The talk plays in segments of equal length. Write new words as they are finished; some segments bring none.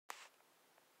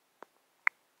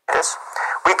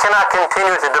We cannot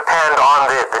continue to depend on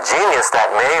the genius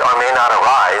that may or may not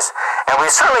arise, and we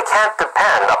certainly can't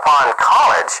depend upon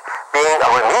college being a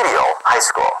remedial high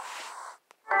school.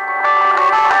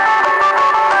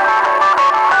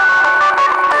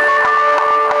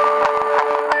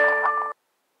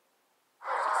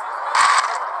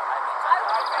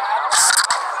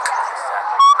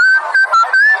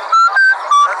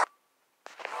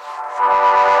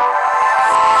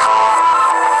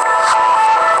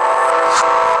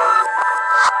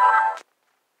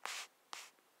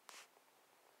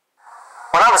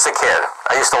 When I was a kid,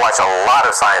 I used to watch a lot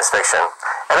of science fiction,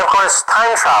 and of course,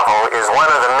 time travel is one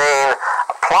of the main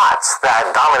plots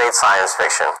that dominate science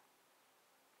fiction.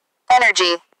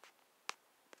 Energy.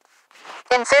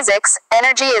 In physics,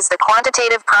 energy is the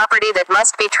quantitative property that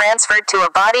must be transferred to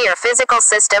a body or physical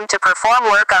system to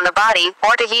perform work on the body,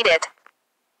 or to heat it.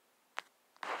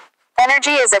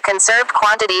 Energy is a conserved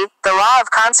quantity. The law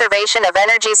of conservation of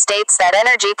energy states that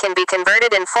energy can be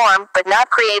converted in form, but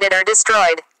not created or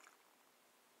destroyed.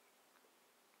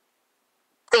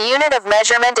 The unit of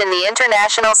measurement in the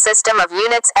International System of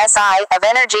Units (SI) of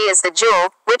energy is the joule,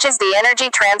 which is the energy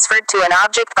transferred to an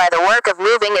object by the work of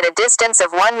moving at a distance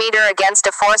of 1 meter against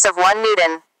a force of 1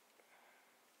 Newton.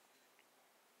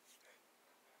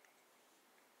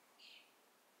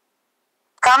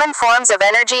 Common forms of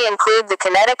energy include the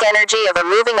kinetic energy of a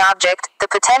moving object, the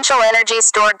potential energy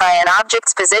stored by an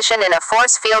object's position in a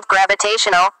force field,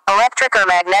 gravitational, electric or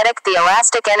magnetic, the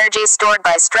elastic energy stored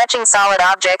by stretching solid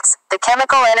objects, the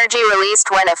chemical energy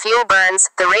released when a fuel burns,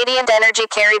 the radiant energy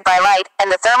carried by light,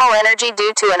 and the thermal energy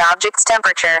due to an object's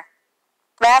temperature.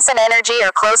 Mass and energy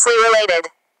are closely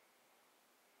related.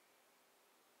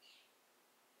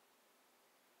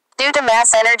 Due to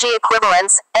mass-energy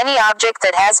equivalence, any object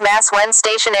that has mass when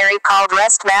stationary, called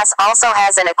rest mass, also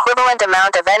has an equivalent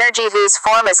amount of energy whose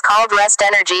form is called rest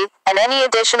energy, and any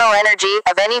additional energy,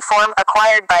 of any form,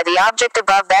 acquired by the object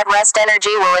above that rest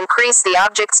energy will increase the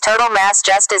object's total mass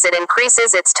just as it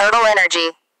increases its total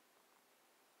energy.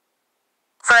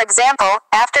 For example,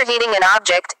 after heating an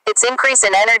object, its increase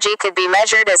in energy could be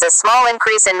measured as a small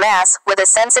increase in mass, with a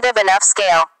sensitive enough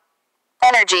scale.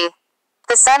 Energy.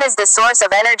 The sun is the source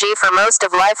of energy for most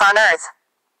of life on Earth.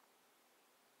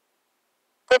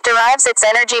 It derives its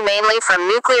energy mainly from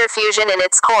nuclear fusion in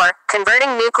its core,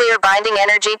 converting nuclear binding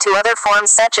energy to other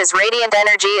forms such as radiant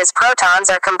energy as protons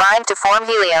are combined to form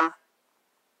helium.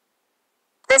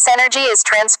 This energy is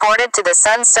transported to the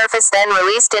sun's surface, then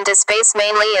released into space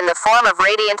mainly in the form of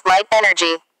radiant light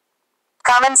energy.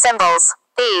 Common symbols: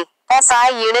 E,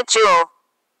 SI unit joule.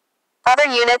 Other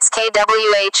units: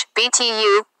 kWh,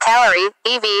 BTU, calorie,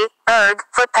 EV, erg,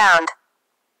 foot-pound.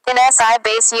 In SI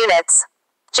base units,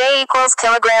 J equals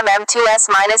kilogram m2s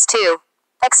minus 2.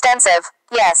 Extensive,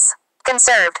 yes.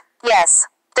 Conserved, yes.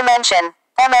 Dimension,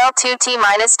 ml2t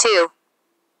minus 2.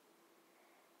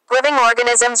 Living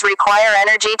organisms require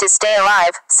energy to stay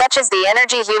alive, such as the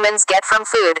energy humans get from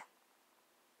food.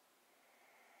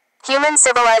 Human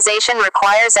civilization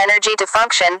requires energy to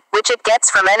function, which it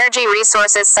gets from energy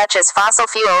resources such as fossil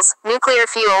fuels, nuclear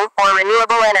fuel, or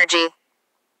renewable energy.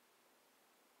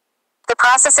 The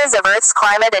processes of Earth's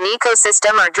climate and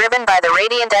ecosystem are driven by the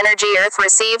radiant energy Earth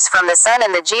receives from the sun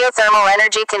and the geothermal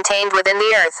energy contained within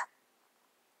the Earth.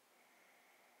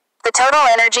 The total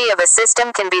energy of a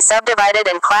system can be subdivided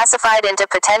and classified into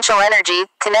potential energy,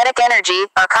 kinetic energy,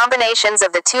 or combinations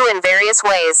of the two in various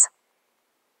ways.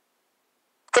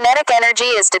 Kinetic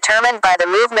energy is determined by the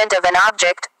movement of an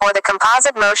object, or the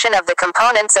composite motion of the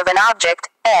components of an object,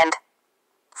 and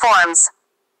forms.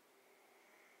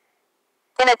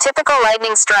 In a typical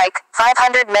lightning strike,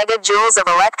 500 megajoules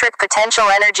of electric potential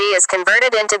energy is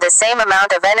converted into the same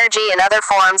amount of energy in other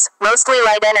forms, mostly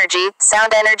light energy,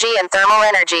 sound energy, and thermal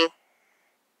energy.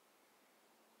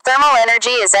 Thermal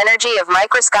energy is energy of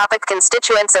microscopic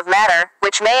constituents of matter,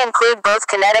 which may include both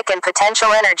kinetic and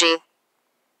potential energy.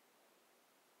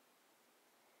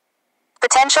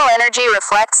 Potential energy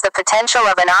reflects the potential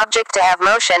of an object to have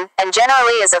motion, and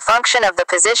generally is a function of the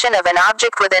position of an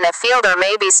object within a field or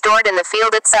may be stored in the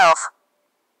field itself.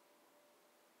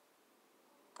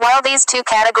 While these two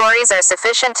categories are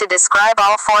sufficient to describe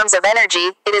all forms of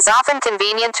energy, it is often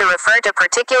convenient to refer to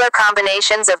particular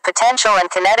combinations of potential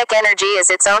and kinetic energy as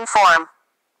its own form.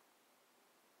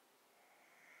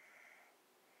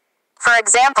 For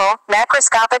example,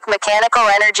 macroscopic mechanical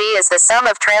energy is the sum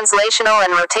of translational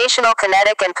and rotational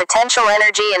kinetic and potential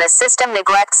energy in a system,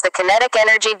 neglects the kinetic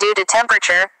energy due to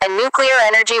temperature, and nuclear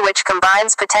energy, which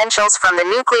combines potentials from the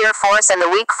nuclear force and the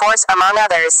weak force, among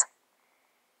others.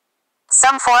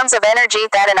 Some forms of energy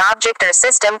that an object or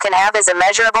system can have is a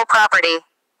measurable property.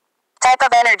 Type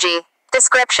of energy.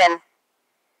 Description.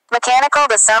 Mechanical,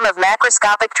 the sum of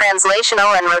macroscopic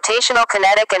translational and rotational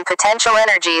kinetic and potential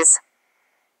energies.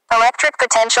 Electric,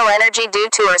 potential energy due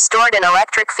to or stored in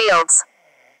electric fields.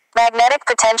 Magnetic,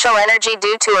 potential energy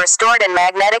due to or stored in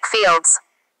magnetic fields.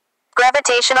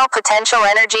 Gravitational, potential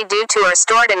energy due to or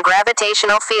stored in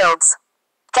gravitational fields.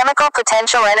 Chemical,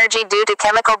 potential energy due to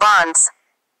chemical bonds.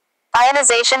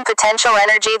 Ionization, potential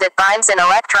energy that binds an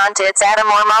electron to its atom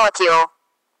or molecule.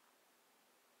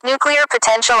 Nuclear,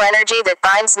 potential energy that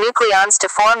binds nucleons to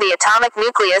form the atomic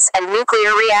nucleus and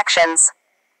nuclear reactions.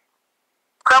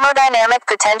 Chromodynamic,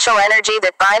 potential energy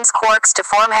that binds quarks to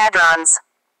form hadrons.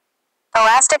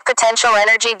 Elastic, potential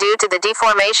energy due to the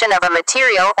deformation of a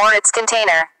material or its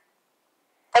container,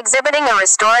 exhibiting a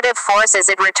restorative force as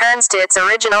it returns to its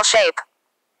original shape.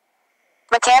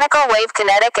 Mechanical, wave,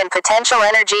 kinetic and potential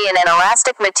energy in an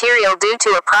elastic material due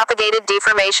to a propagated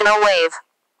deformational wave.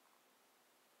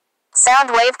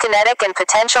 Sound wave, kinetic and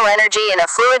potential energy in a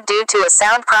fluid due to a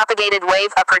sound propagated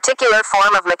wave, a particular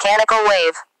form of mechanical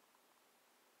wave.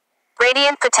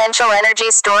 Radiant, potential energy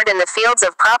stored in the fields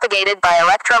of propagated by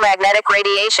electromagnetic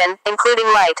radiation, including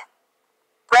light.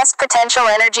 Rest, potential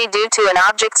energy due to an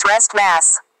object's rest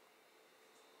mass.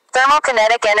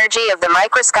 Thermokinetic energy of the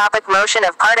microscopic motion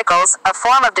of particles, a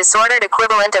form of disordered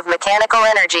equivalent of mechanical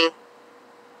energy.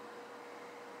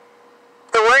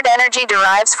 The word energy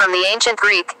derives from the ancient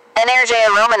Greek, energeia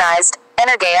romanized,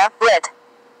 energeia, lit.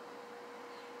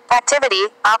 Activity,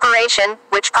 operation,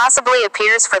 which possibly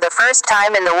appears for the first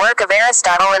time in the work of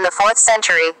Aristotle in the 4th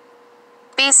century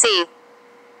BC.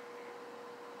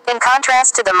 In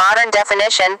contrast to the modern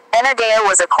definition, energeia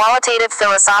was a qualitative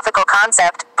philosophical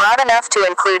concept, broad enough to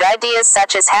include ideas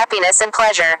such as happiness and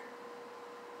pleasure.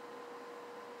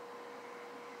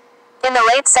 In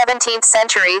the late 17th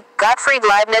century, Gottfried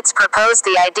Leibniz proposed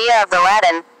the idea of the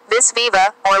Latin vis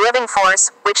viva, or living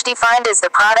force, which defined as the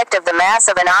product of the mass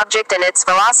of an object and its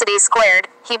velocity squared.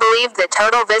 He believed that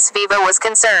total vis viva was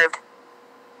conserved.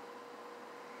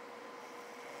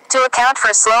 To account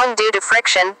for slowing due to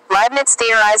friction, Leibniz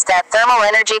theorized that thermal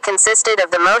energy consisted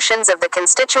of the motions of the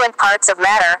constituent parts of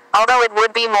matter, although it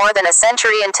would be more than a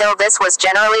century until this was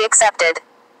generally accepted.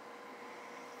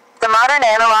 The modern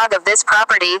analog of this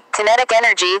property, kinetic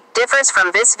energy, differs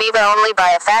from vis viva only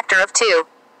by a factor of 2.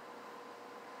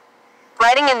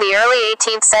 Writing in the early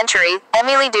 18th century,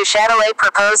 Émilie du Châtelet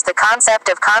proposed the concept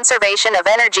of conservation of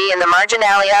energy in the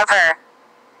marginalia of her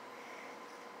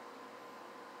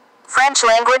French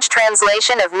language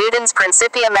translation of Newton's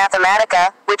Principia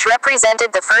Mathematica, which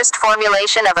represented the first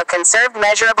formulation of a conserved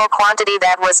measurable quantity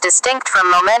that was distinct from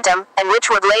momentum, and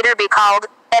which would later be called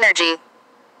energy.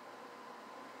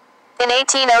 In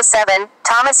 1807,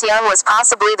 Thomas Young was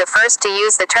possibly the first to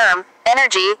use the term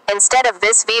energy instead of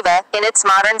vis viva in its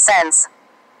modern sense.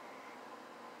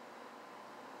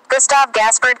 Gustave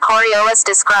Gaspard Coriolis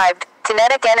described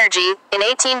kinetic energy in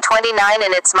 1829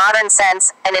 in its modern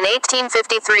sense, and in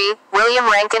 1853, William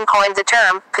Rankine coined the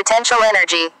term potential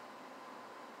energy.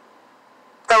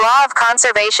 The law of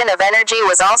conservation of energy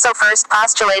was also first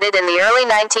postulated in the early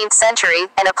 19th century,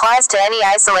 and applies to any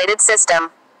isolated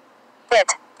system.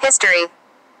 History.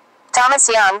 Thomas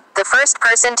Young, the first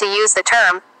person to use the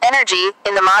term energy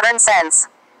in the modern sense.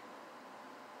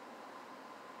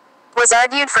 Was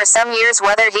argued for some years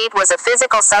whether heat was a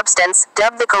physical substance,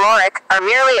 dubbed the caloric, or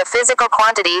merely a physical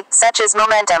quantity, such as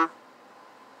momentum.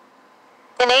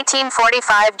 In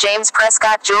 1845, James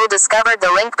Prescott Joule discovered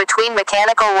the link between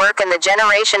mechanical work and the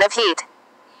generation of heat.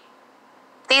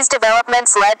 These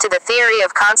developments led to the theory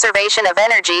of conservation of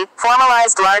energy,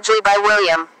 formalized largely by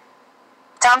William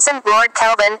Thomson, Lord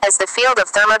Kelvin, as the field of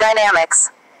thermodynamics.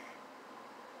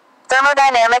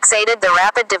 Thermodynamics aided the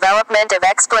rapid development of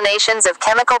explanations of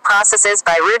chemical processes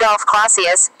by Rudolf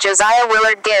Clausius, Josiah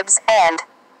Willard Gibbs, and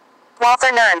Walther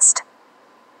Nernst.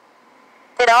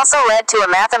 It also led to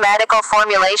a mathematical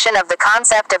formulation of the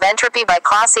concept of entropy by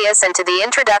Clausius and to the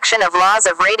introduction of laws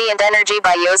of radiant energy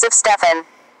by Joseph Stephan.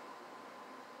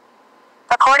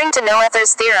 According to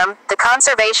Noether's theorem, the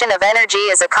conservation of energy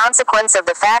is a consequence of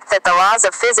the fact that the laws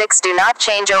of physics do not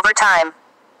change over time.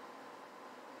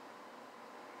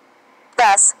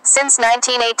 Thus, since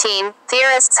 1918,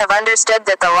 theorists have understood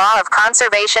that the law of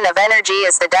conservation of energy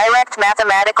is the direct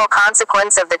mathematical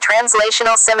consequence of the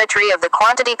translational symmetry of the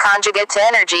quantity conjugate to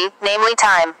energy, namely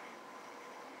time.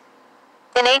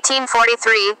 In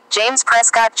 1843, James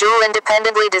Prescott Joule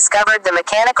independently discovered the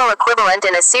mechanical equivalent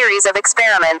in a series of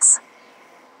experiments.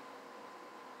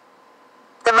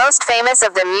 The most famous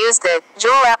of them used the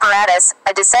Joule apparatus,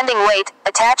 a descending weight,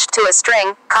 attached to a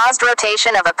string, caused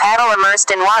rotation of a paddle immersed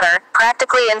in water,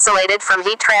 practically insulated from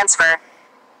heat transfer.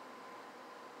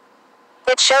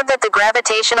 It showed that the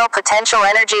gravitational potential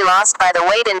energy lost by the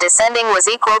weight in descending was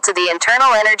equal to the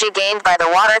internal energy gained by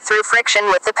the water through friction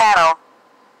with the paddle.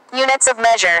 Units of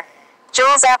measure.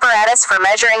 Joules apparatus for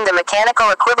measuring the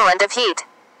mechanical equivalent of heat.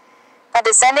 A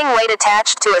descending weight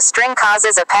attached to a string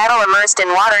causes a paddle immersed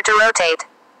in water to rotate.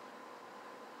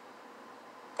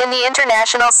 In the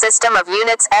International System of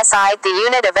Units SI, the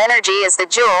unit of energy is the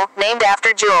joule, named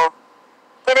after Joule.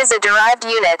 It is a derived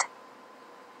unit.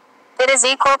 It is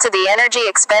equal to the energy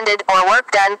expended, or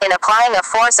work done, in applying a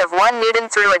force of 1 Newton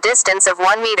through a distance of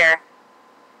 1 meter.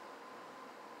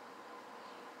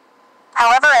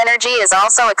 However, energy is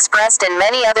also expressed in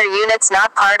many other units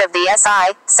not part of the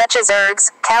SI, such as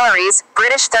ergs, calories,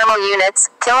 British thermal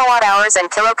units, kilowatt-hours and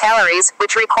kilocalories,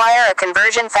 which require a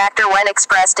conversion factor when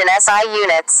expressed in SI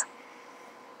units.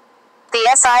 The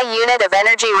SI unit of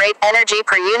energy rate, energy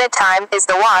per unit time, is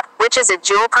the watt, which is a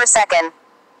joule per second.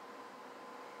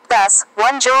 Thus,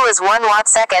 1 joule is 1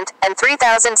 watt-second, and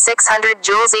 3,600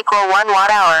 joules equal 1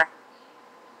 watt-hour.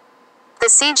 The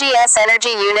CGS energy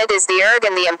unit is the erg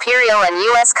and the imperial and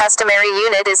US customary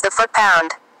unit is the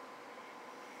foot-pound.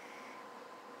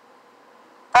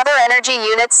 Other energy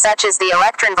units such as the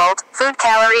electronvolt, food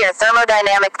calorie or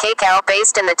thermodynamic kcal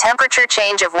based in the temperature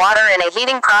change of water in a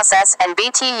heating process and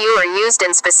BTU are used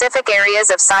in specific areas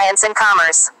of science and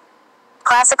commerce.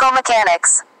 Classical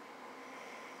mechanics.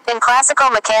 In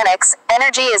classical mechanics,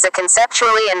 energy is a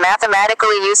conceptually and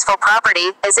mathematically useful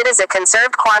property, as it is a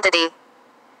conserved quantity.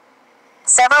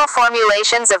 Several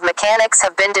formulations of mechanics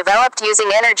have been developed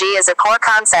using energy as a core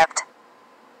concept.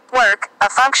 Work, a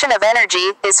function of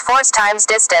energy, is force times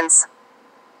distance.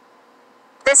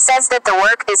 This says that the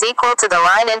work is equal to the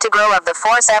line integral of the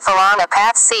force F along a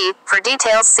path c. For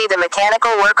details, see the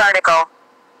mechanical work article.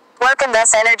 Work and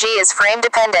thus energy is frame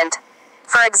dependent.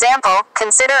 For example,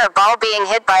 consider a ball being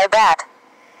hit by a bat.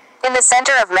 In the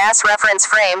center of mass reference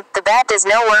frame, the bat does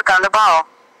no work on the ball.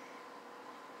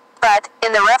 But,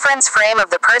 in the reference frame of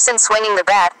the person swinging the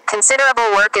bat,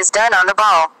 considerable work is done on the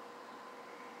ball.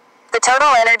 The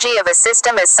total energy of a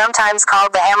system is sometimes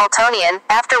called the Hamiltonian,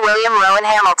 after William Rowan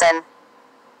Hamilton.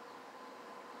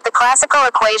 The classical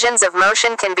equations of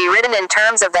motion can be written in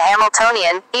terms of the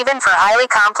Hamiltonian, even for highly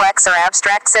complex or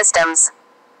abstract systems.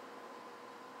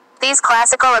 These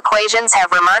classical equations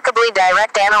have remarkably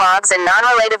direct analogues in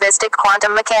non-relativistic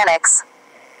quantum mechanics.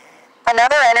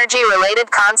 Another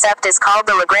energy-related concept is called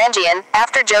the Lagrangian,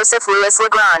 after Joseph Louis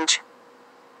Lagrange.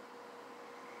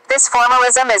 This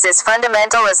formalism is as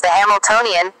fundamental as the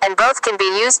Hamiltonian, and both can be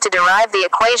used to derive the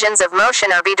equations of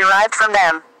motion or be derived from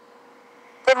them.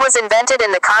 It was invented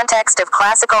in the context of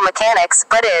classical mechanics,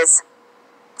 but is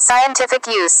scientific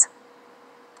use.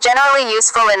 Generally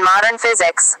useful in modern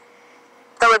physics.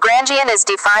 The Lagrangian is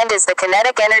defined as the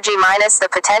kinetic energy minus the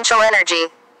potential energy.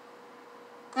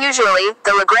 Usually,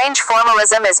 the Lagrange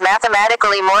formalism is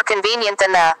mathematically more convenient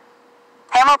than the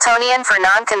Hamiltonian for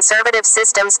non-conservative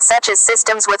systems such as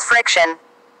systems with friction.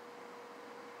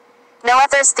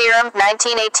 Noether's theorem,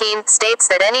 1918, states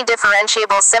that any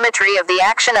differentiable symmetry of the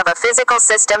action of a physical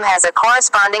system has a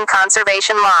corresponding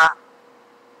conservation law.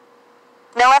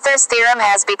 Noether's theorem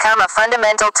has become a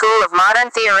fundamental tool of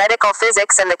modern theoretical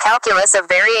physics and the calculus of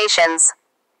variations.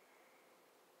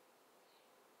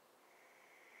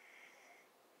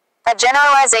 A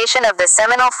generalization of the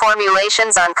seminal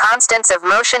formulations on constants of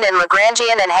motion in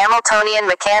Lagrangian and Hamiltonian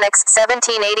mechanics,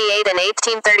 1788 and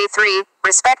 1833,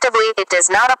 respectively, it does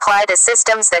not apply to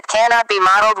systems that cannot be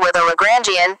modeled with a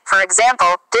Lagrangian. For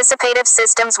example, dissipative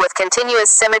systems with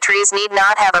continuous symmetries need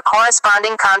not have a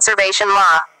corresponding conservation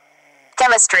law.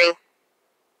 Chemistry.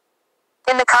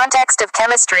 In the context of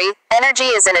chemistry, energy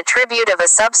is an attribute of a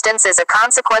substance as a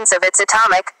consequence of its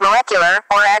atomic, molecular,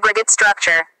 or aggregate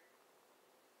structure.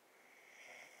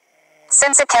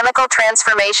 Since a chemical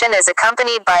transformation is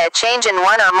accompanied by a change in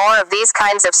one or more of these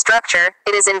kinds of structure,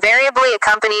 it is invariably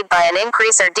accompanied by an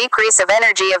increase or decrease of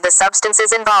energy of the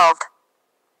substances involved.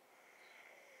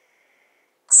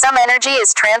 Some energy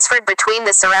is transferred between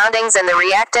the surroundings and the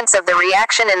reactants of the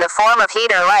reaction in the form of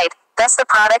heat or light, thus the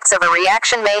products of a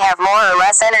reaction may have more or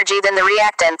less energy than the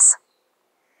reactants.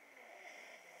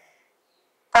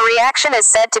 A reaction is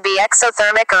said to be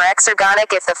exothermic or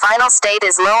exergonic if the final state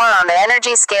is lower on the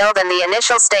energy scale than the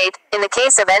initial state. In the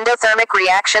case of endothermic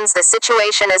reactions, the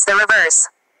situation is the reverse.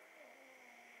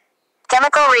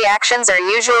 Chemical reactions are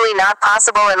usually not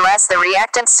possible unless the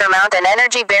reactants surmount an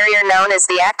energy barrier known as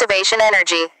the activation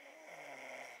energy.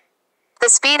 The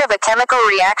speed of a chemical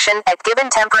reaction at given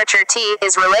temperature T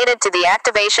is related to the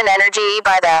activation energy E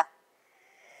by the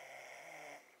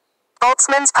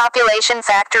Boltzmann's population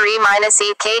factor E minus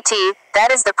E kT,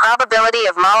 that is the probability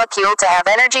of molecule to have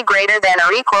energy greater than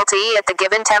or equal to E at the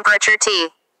given temperature T.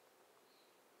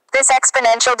 This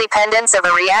exponential dependence of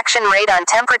a reaction rate on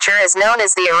temperature is known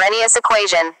as the Arrhenius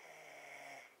equation.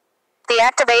 The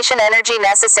activation energy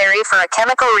necessary for a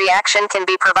chemical reaction can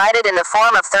be provided in the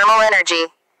form of thermal energy.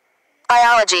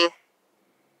 Biology.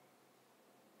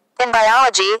 In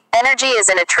biology, energy is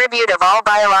an attribute of all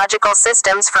biological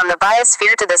systems from the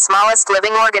biosphere to the smallest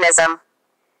living organism.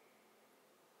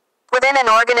 Within an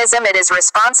organism, it is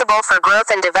responsible for growth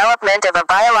and development of a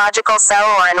biological cell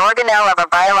or an organelle of a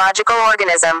biological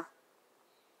organism.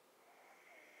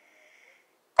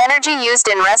 Energy used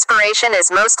in respiration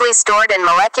is mostly stored in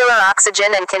molecular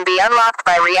oxygen and can be unlocked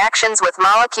by reactions with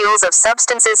molecules of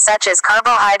substances such as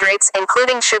carbohydrates,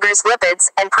 including sugars,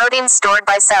 lipids, and proteins stored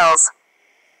by cells.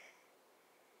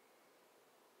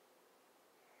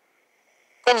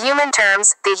 In human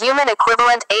terms, the human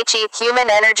equivalent HE, human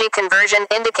energy conversion,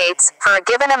 indicates, for a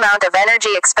given amount of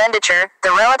energy expenditure,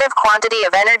 the relative quantity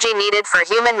of energy needed for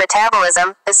human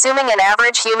metabolism, assuming an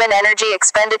average human energy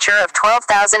expenditure of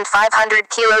 12,500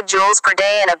 kilojoules per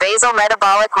day and a basal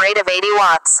metabolic rate of 80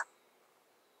 watts.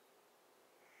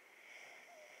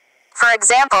 For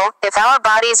example, if our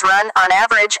bodies run, on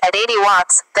average, at 80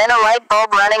 watts, then a light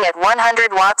bulb running at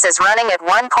 100 watts is running at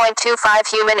 1.25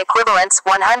 human equivalents,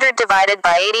 100 divided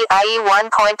by 80, i.e.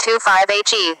 1.25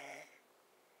 HE.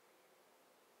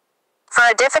 For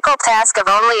a difficult task of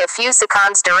only a few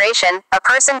seconds duration, a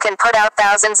person can put out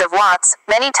thousands of watts,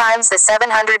 many times the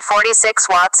 746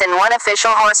 watts in one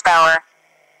official horsepower.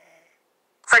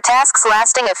 For tasks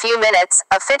lasting a few minutes,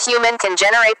 a fit human can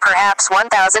generate perhaps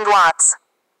 1,000 watts.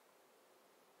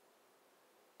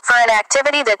 For an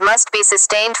activity that must be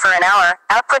sustained for an hour,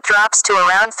 output drops to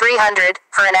around 300.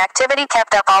 For an activity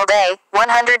kept up all day,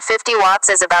 150 watts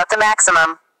is about the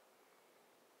maximum.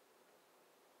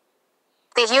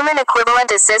 The human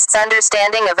equivalent assists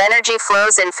understanding of energy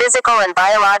flows in physical and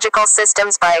biological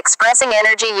systems by expressing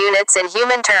energy units in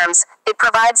human terms. It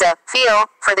provides a feel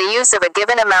for the use of a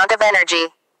given amount of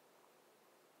energy.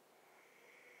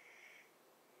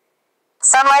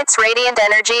 Sunlight's radiant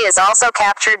energy is also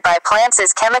captured by plants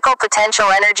as chemical potential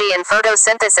energy in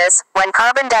photosynthesis, when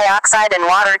carbon dioxide and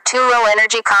water, two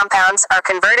low-energy compounds, are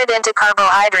converted into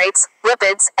carbohydrates,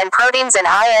 lipids, and proteins and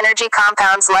high-energy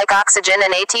compounds like oxygen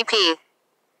and ATP.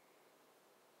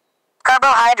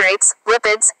 Carbohydrates,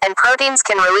 lipids, and proteins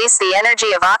can release the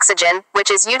energy of oxygen,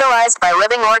 which is utilized by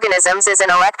living organisms as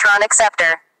an electron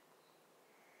acceptor.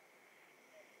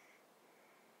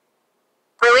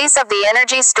 Release of the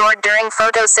energy stored during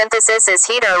photosynthesis as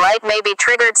heat or light may be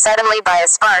triggered suddenly by a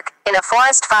spark, in a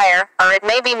forest fire, or it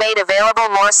may be made available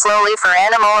more slowly for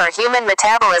animal or human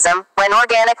metabolism, when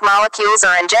organic molecules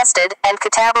are ingested, and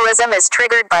catabolism is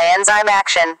triggered by enzyme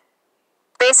action.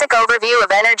 Basic overview of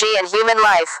energy in human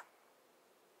life.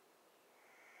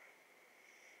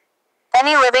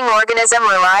 Any living organism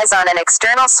relies on an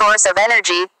external source of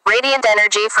energy, radiant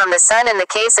energy from the sun in the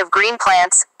case of green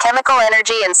plants, chemical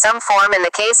energy in some form in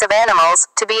the case of animals,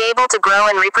 to be able to grow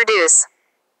and reproduce.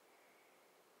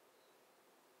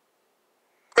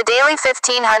 The daily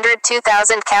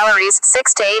 1,500–2,000 calories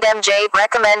 6 to 8 mg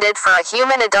recommended for a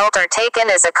human adult are taken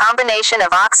as a combination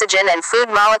of oxygen and food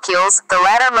molecules, the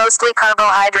latter mostly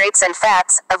carbohydrates and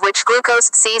fats, of which glucose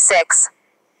C6,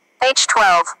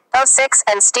 H12, O6,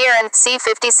 and stearin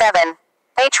C57,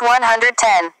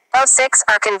 H110, O6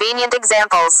 are convenient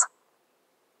examples.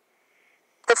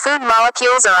 The food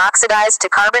molecules are oxidized to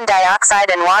carbon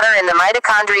dioxide and water in the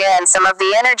mitochondria, and some of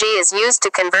the energy is used to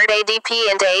convert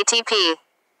ADP into ATP.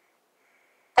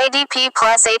 ADP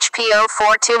plus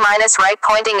HPO42 minus right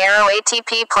pointing arrow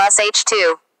ATP plus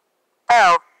H2.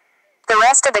 O. The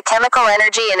rest of the chemical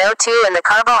energy in O2 and the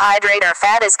carbohydrate or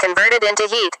fat is converted into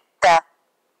heat. The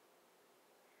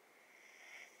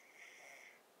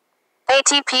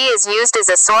ATP is used as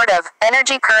a sort of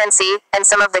energy currency, and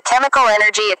some of the chemical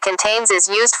energy it contains is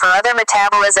used for other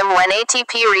metabolism when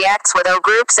ATP reacts with O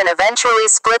groups and eventually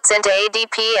splits into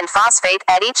ADP and phosphate.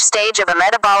 At each stage of a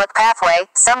metabolic pathway,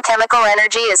 some chemical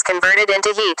energy is converted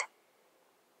into heat.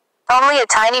 Only a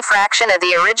tiny fraction of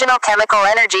the original chemical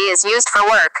energy is used for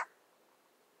work.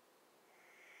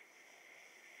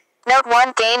 Note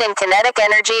 1. Gain in kinetic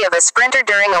energy of a sprinter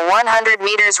during a 100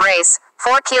 meters race,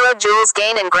 4 kilojoules.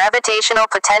 Gain in gravitational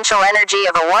potential energy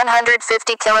of a 150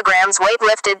 kilograms weight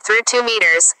lifted through 2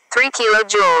 meters, 3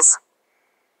 kilojoules.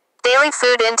 Daily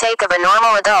food intake of a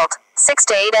normal adult, 6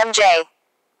 to 8 mg.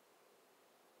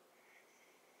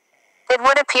 It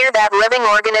would appear that living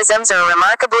organisms are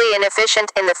remarkably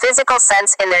inefficient in the physical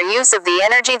sense in their use of the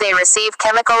energy they receive,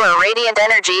 chemical or radiant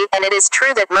energy, and it is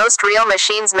true that most real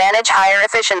machines manage higher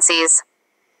efficiencies.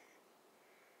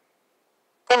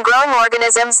 In growing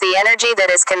organisms, the energy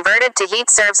that is converted to heat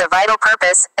serves a vital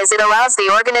purpose, as it allows the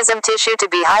organism tissue to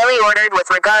be highly ordered with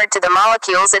regard to the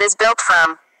molecules it is built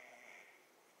from.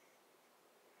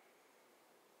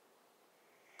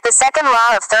 The second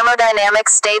law of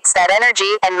thermodynamics states that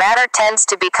energy and matter tends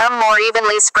to become more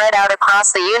evenly spread out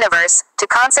across the universe. To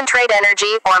concentrate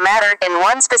energy or matter in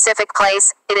one specific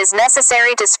place, it is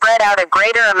necessary to spread out a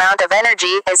greater amount of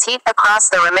energy as heat across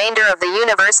the remainder of the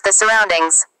universe, the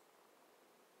surroundings.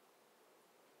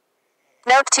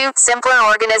 Note 2. Simpler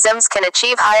organisms can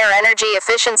achieve higher energy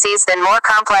efficiencies than more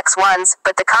complex ones,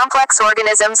 but the complex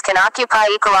organisms can occupy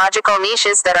ecological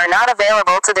niches that are not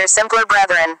available to their simpler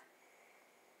brethren.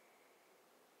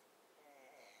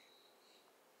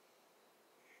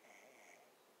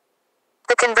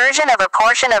 The conversion of a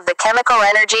portion of the chemical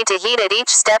energy to heat at each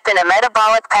step in a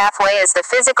metabolic pathway is the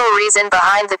physical reason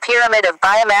behind the pyramid of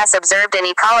biomass observed in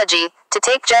ecology. To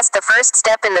take just the first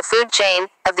step in the food chain,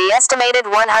 of the estimated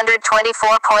 124.7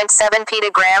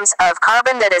 petagrams of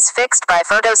carbon that is fixed by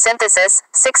photosynthesis,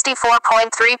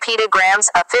 64.3 petagrams,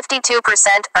 up 52%,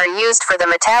 are used for the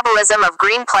metabolism of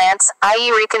green plants,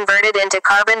 i.e. reconverted into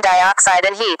carbon dioxide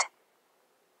and heat.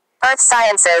 Earth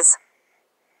Sciences.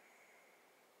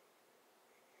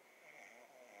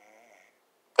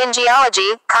 In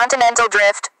geology, continental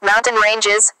drift, mountain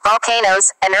ranges,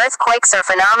 volcanoes, and earthquakes are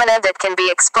phenomena that can be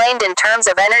explained in terms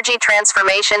of energy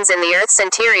transformations in the Earth's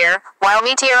interior, while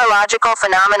meteorological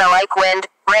phenomena like wind,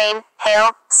 rain,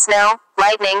 hail, snow,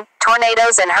 lightning,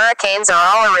 tornadoes, and hurricanes are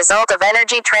all a result of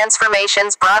energy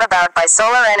transformations brought about by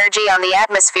solar energy on the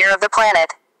atmosphere of the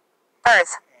planet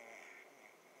Earth.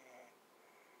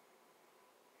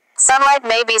 Sunlight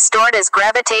may be stored as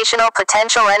gravitational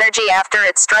potential energy after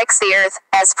it strikes the Earth,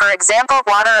 as for example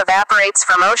water evaporates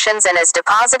from oceans and is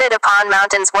deposited upon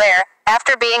mountains where,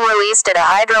 after being released at a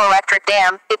hydroelectric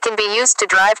dam, it can be used to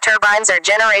drive turbines or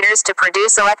generators to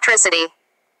produce electricity.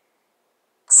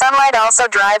 Sunlight also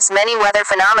drives many weather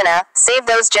phenomena, save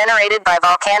those generated by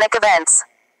volcanic events.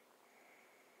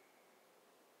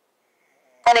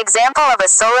 An example of a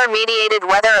solar-mediated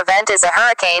weather event is a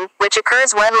hurricane, which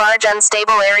occurs when large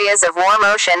unstable areas of warm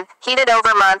ocean, heated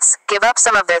over months, give up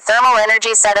some of their thermal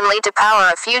energy suddenly to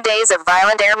power a few days of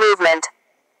violent air movement.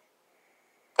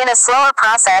 In a slower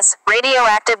process,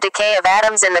 radioactive decay of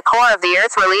atoms in the core of the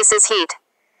Earth releases heat.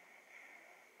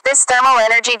 This thermal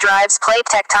energy drives plate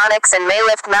tectonics and may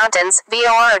lift mountains, via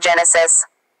orogenesis.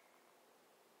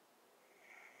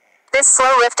 This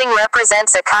slow lifting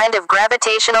represents a kind of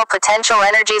gravitational potential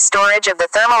energy storage of the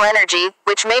thermal energy,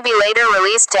 which may be later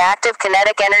released to active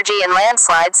kinetic energy in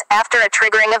landslides, after a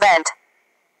triggering event.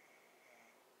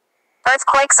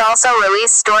 Earthquakes also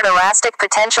release stored elastic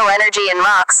potential energy in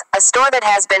rocks, a store that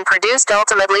has been produced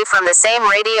ultimately from the same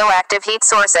radioactive heat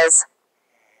sources.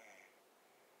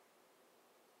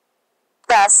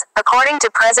 Thus, according to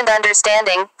present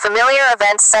understanding, familiar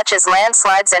events such as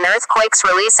landslides and earthquakes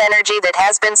release energy that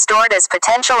has been stored as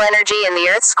potential energy in the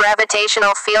Earth's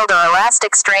gravitational field or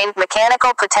elastic strain,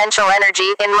 mechanical potential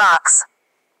energy, in rocks.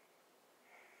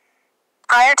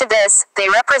 Prior to this, they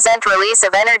represent release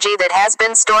of energy that has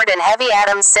been stored in heavy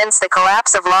atoms since the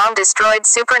collapse of long-destroyed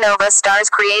supernova stars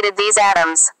created these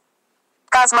atoms.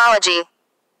 Cosmology.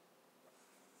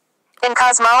 In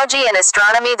cosmology and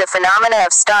astronomy, the phenomena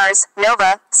of stars,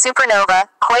 nova, supernova,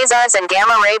 quasars and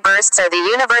gamma-ray bursts are the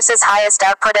universe's highest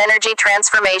output energy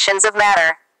transformations of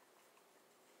matter.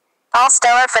 All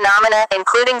stellar phenomena,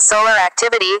 including solar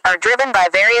activity, are driven by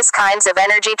various kinds of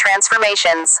energy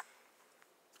transformations.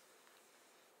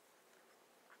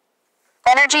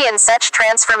 Energy in such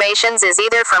transformations is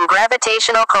either from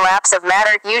gravitational collapse of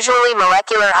matter, usually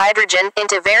molecular hydrogen,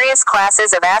 into various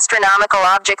classes of astronomical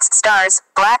objects, stars,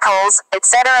 black holes,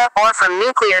 etc., or from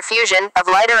nuclear fusion of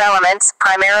lighter elements,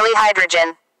 primarily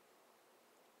hydrogen.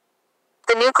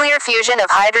 The nuclear fusion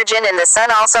of hydrogen in the Sun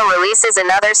also releases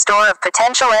another store of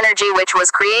potential energy which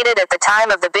was created at the time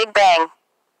of the Big Bang.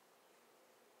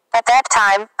 At that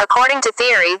time, according to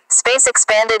theory, space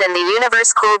expanded and the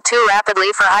universe cooled too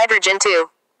rapidly for hydrogen to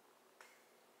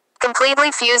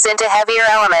completely fuse into heavier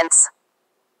elements.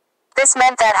 This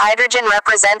meant that hydrogen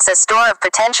represents a store of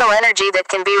potential energy that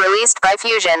can be released by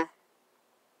fusion.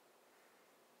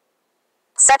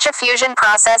 Such a fusion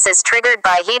process is triggered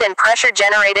by heat and pressure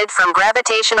generated from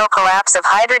gravitational collapse of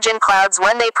hydrogen clouds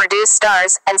when they produce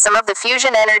stars, and some of the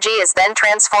fusion energy is then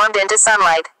transformed into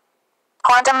sunlight.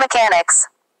 Quantum mechanics.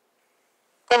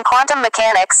 In quantum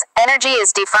mechanics, energy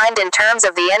is defined in terms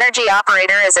of the energy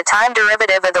operator as a time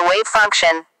derivative of the wave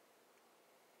function.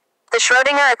 The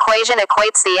Schrödinger equation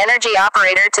equates the energy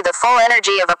operator to the full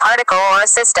energy of a particle or a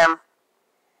system.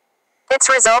 Its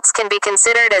results can be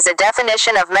considered as a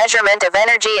definition of measurement of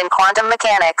energy in quantum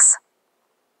mechanics.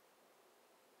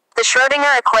 The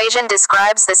Schrödinger equation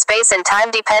describes the space and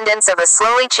time dependence of a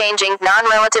slowly changing,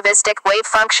 non-relativistic wave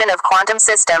function of quantum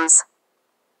systems.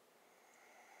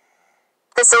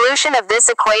 The solution of this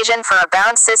equation for a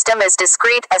bound system is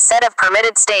discrete, a set of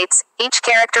permitted states, each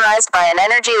characterized by an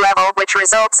energy level which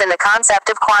results in the concept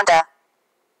of quanta.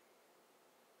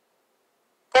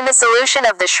 In the solution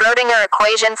of the Schrödinger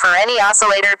equation for any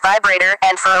oscillator, vibrator,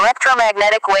 and for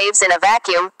electromagnetic waves in a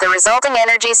vacuum, the resulting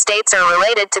energy states are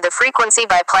related to the frequency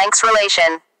by Planck's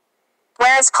relation.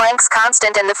 Where is Planck's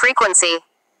constant in the frequency?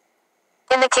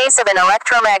 In the case of an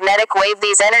electromagnetic wave,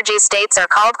 these energy states are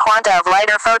called quanta of light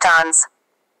or photons.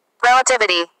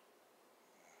 Relativity.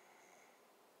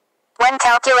 When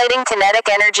calculating kinetic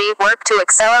energy, work to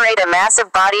accelerate a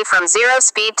massive body from zero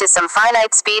speed to some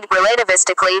finite speed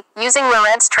relativistically, using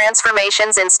Lorentz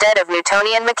transformations instead of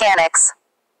Newtonian mechanics.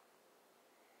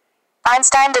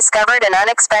 Einstein discovered an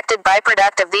unexpected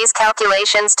byproduct of these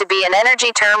calculations to be an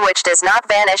energy term which does not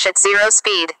vanish at zero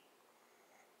speed.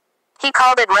 He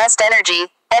called it rest energy,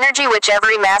 energy which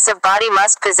every massive body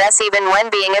must possess even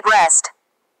when being at rest.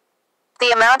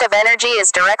 The amount of energy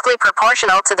is directly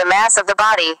proportional to the mass of the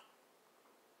body.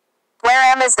 Where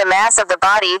m is the mass of the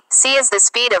body, c is the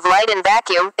speed of light in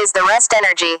vacuum, is the rest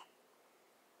energy.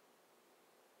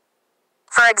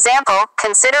 For example,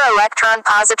 consider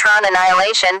electron-positron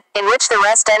annihilation, in which the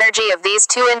rest energy of these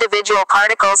two individual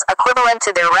particles, equivalent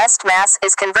to their rest mass,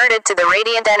 is converted to the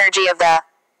radiant energy of the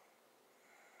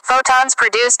photons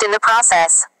produced in the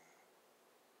process.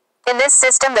 In this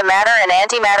system, the matter and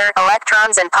antimatter,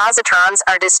 electrons and positrons,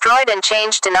 are destroyed and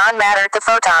changed to non-matter, the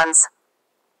photons.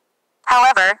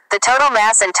 However, the total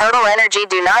mass and total energy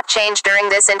do not change during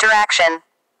this interaction.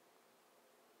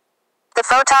 The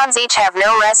photons each have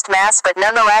no rest mass but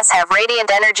nonetheless have radiant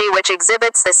energy which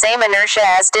exhibits the same inertia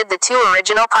as did the two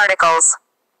original particles.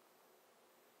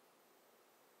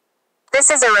 This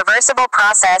is a reversible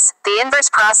process. The inverse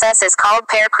process is called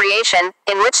pair creation,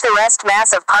 in which the rest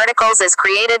mass of particles is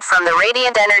created from the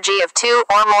radiant energy of two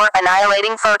or more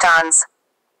annihilating photons.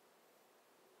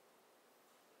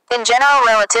 In general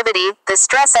relativity, the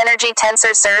stress energy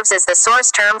tensor serves as the source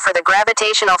term for the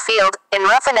gravitational field, in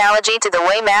rough analogy to the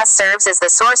way mass serves as the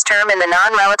source term in the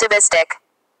non-relativistic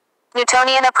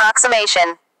Newtonian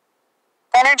approximation.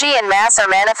 Energy and mass are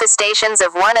manifestations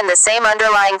of one and the same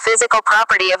underlying physical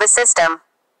property of a system.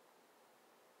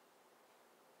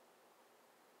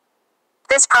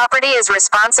 This property is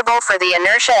responsible for the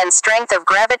inertia and strength of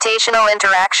gravitational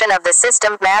interaction of the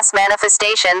system mass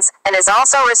manifestations, and is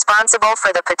also responsible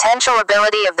for the potential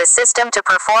ability of the system to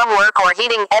perform work or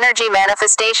heating energy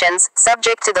manifestations,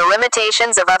 subject to the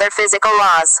limitations of other physical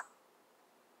laws.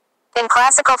 In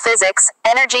classical physics,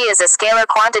 energy is a scalar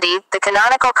quantity, the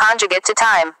canonical conjugate to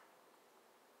time.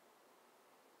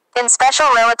 In special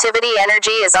relativity,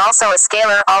 energy is also a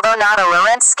scalar, although not a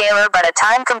Lorentz scalar but a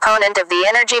time component of the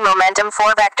energy momentum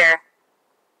 4 vector.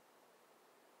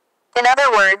 In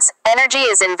other words, energy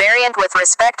is invariant with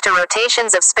respect to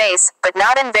rotations of space, but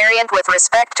not invariant with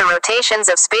respect to rotations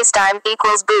of spacetime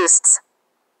equals boosts.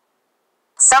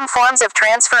 Some forms of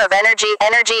transfer of energy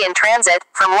in transit,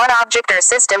 from one object or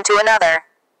system to another.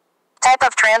 Type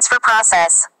of transfer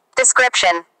process.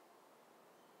 Description.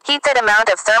 Heat that amount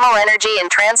of thermal energy in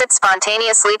transit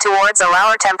spontaneously towards a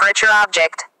lower temperature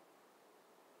object.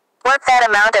 Work that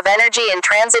amount of energy in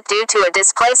transit due to a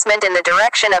displacement in the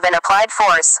direction of an applied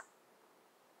force.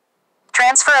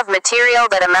 Transfer of material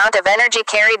that amount of energy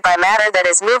carried by matter that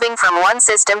is moving from one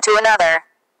system to another.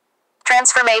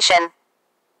 Transformation.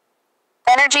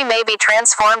 Energy may be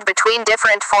transformed between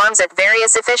different forms at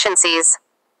various efficiencies.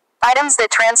 Items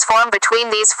that transform between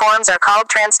these forms are called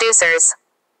transducers.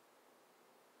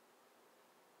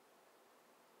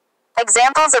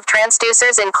 Examples of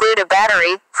transducers include a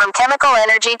battery, from chemical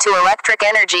energy to electric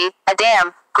energy, a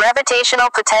dam, gravitational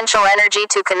potential energy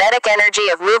to kinetic energy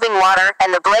of moving water,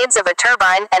 and the blades of a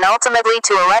turbine, and ultimately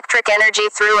to electric energy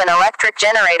through an electric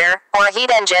generator, or a heat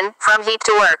engine, from heat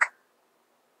to work.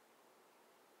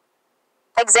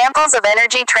 Examples of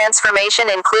energy transformation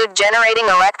include generating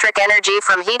electric energy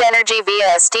from heat energy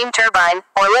via a steam turbine,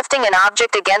 or lifting an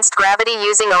object against gravity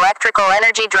using electrical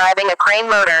energy driving a crane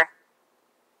motor.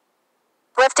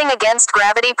 Lifting against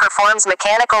gravity performs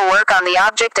mechanical work on the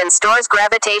object and stores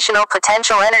gravitational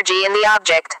potential energy in the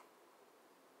object.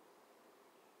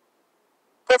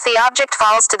 If the object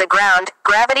falls to the ground,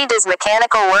 gravity does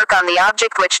mechanical work on the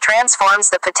object which transforms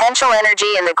the potential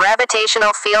energy in the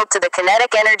gravitational field to the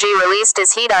kinetic energy released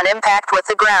as heat on impact with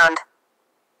the ground.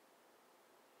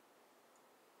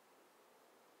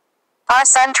 Our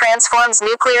Sun transforms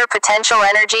nuclear potential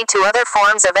energy to other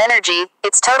forms of energy.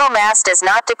 Its total mass does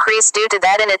not decrease due to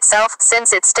that in itself,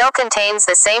 since it still contains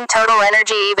the same total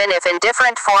energy even if in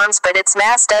different forms, but its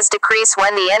mass does decrease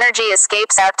when the energy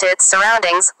escapes out to its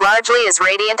surroundings, largely as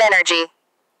radiant energy.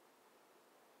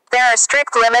 There are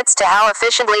strict limits to how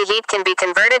efficiently heat can be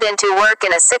converted into work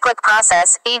in a cyclic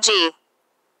process, e.g.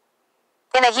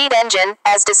 in a heat engine,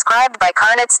 as described by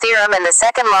Carnot's theorem and the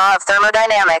second law of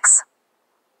thermodynamics.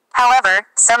 However,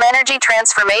 some energy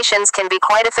transformations can be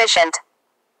quite efficient.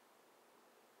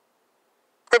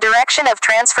 The direction of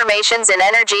transformations in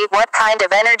energy, what kind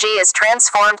of energy is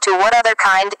transformed to what other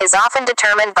kind, is often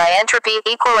determined by entropy,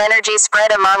 equal energy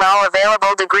spread among all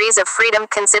available degrees of freedom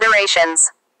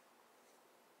considerations.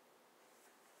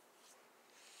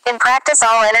 In practice,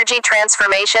 all energy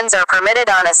transformations are permitted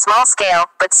on a small scale,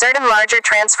 but certain larger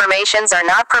transformations are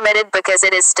not permitted because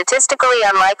it is statistically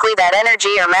unlikely that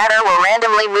energy or matter will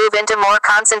randomly move into more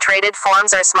concentrated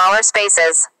forms or smaller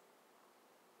spaces.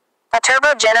 A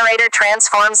turbo generator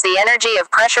transforms the energy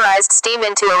of pressurized steam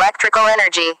into electrical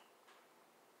energy.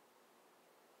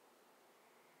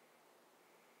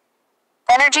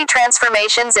 Energy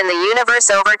transformations in the universe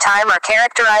over time are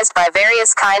characterized by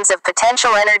various kinds of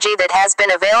potential energy that has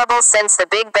been available since the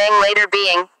Big Bang, later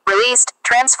being released,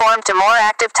 transformed to more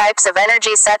active types of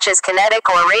energy such as kinetic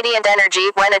or radiant energy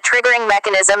when a triggering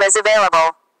mechanism is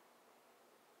available.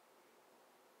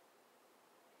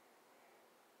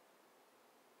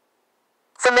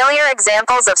 Familiar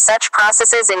examples of such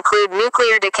processes include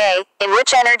nuclear decay, in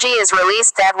which energy is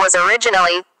released that was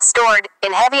originally stored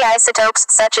in heavy isotopes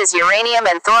such as uranium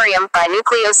and thorium by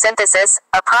nucleosynthesis,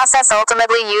 a process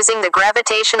ultimately using the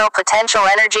gravitational potential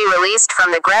energy released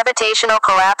from the gravitational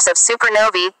collapse of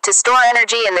supernovae to store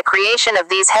energy in the creation of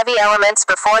these heavy elements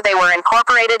before they were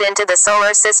incorporated into the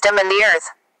solar system and the Earth.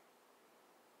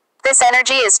 This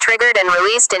energy is triggered and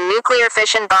released in nuclear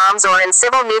fission bombs or in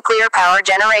civil nuclear power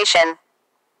generation.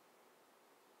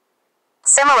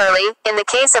 Similarly, in the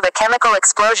case of a chemical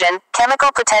explosion,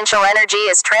 chemical potential energy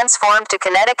is transformed to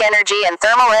kinetic energy and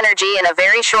thermal energy in a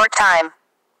very short time.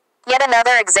 Yet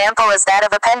another example is that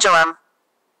of a pendulum.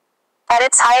 At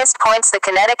its highest points, the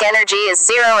kinetic energy is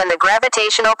zero and the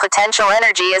gravitational potential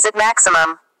energy is at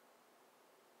maximum.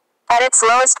 At its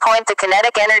lowest point, the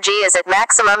kinetic energy is at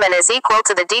maximum and is equal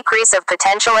to the decrease of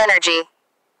potential energy.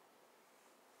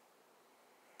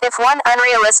 If one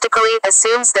unrealistically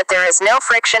assumes that there is no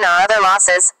friction or other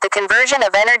losses, the conversion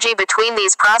of energy between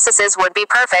these processes would be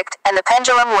perfect, and the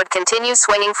pendulum would continue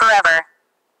swinging forever.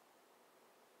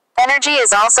 Energy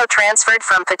is also transferred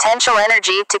from potential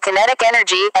energy to kinetic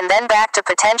energy and then back to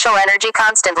potential energy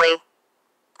constantly.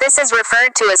 This is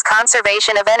referred to as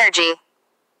conservation of energy.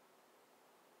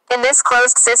 In this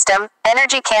closed system,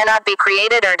 energy cannot be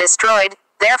created or destroyed,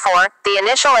 therefore, the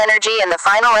initial energy and the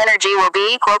final energy will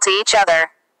be equal to each other.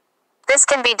 This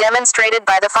can be demonstrated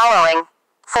by the following.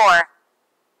 4.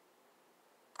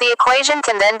 The equation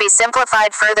can then be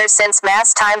simplified further, since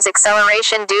mass times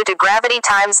acceleration due to gravity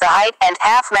times the height and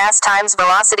half mass times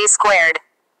velocity squared.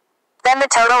 Then the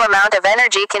total amount of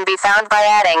energy can be found by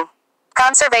adding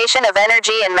conservation of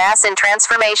energy and mass in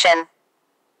transformation.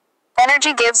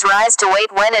 Energy gives rise to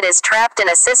weight when it is trapped in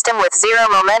a system with zero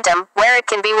momentum, where it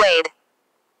can be weighed.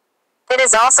 It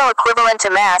is also equivalent to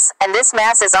mass, and this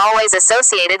mass is always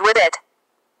associated with it.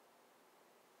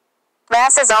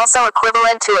 Mass is also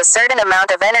equivalent to a certain amount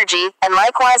of energy, and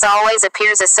likewise always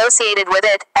appears associated with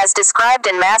it, as described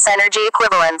in mass energy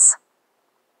equivalence.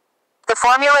 The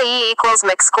formula E equals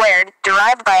mc squared,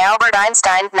 derived by Albert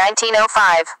Einstein,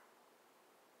 1905.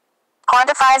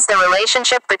 Quantifies the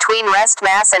relationship between rest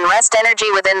mass and rest energy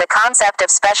within the concept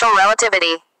of special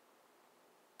relativity.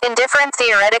 In different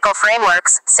theoretical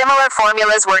frameworks, similar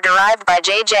formulas were derived by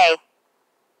J.J.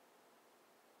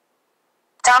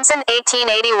 Thomson,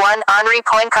 1881, Henri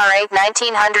Poincaré,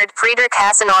 1900, Friedrich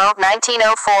Hasenöhrl,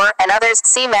 1904, and others.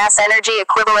 See mass energy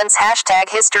equivalence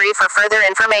 #history for further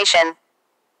information.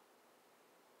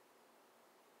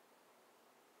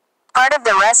 Part of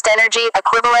the rest energy,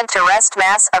 equivalent to rest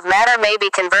mass, of matter may be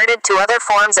converted to other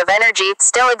forms of energy,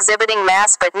 still exhibiting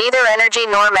mass, but neither energy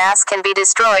nor mass can be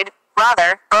destroyed.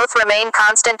 Rather, both remain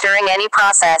constant during any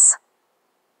process.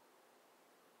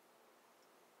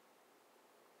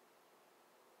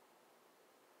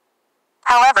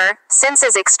 However, since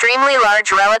is extremely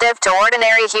large relative to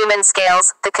ordinary human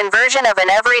scales, the conversion of an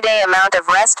everyday amount of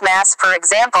rest mass, for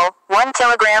example, 1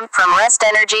 kilogram, from rest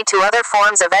energy to other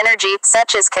forms of energy,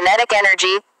 such as kinetic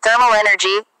energy, thermal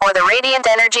energy, or the radiant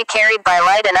energy carried by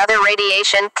light and other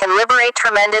radiation, can liberate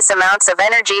tremendous amounts of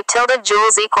energy.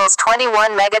 Joules equals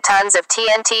 21 megatons of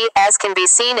TNT, as can be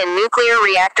seen in nuclear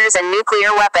reactors and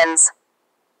nuclear weapons.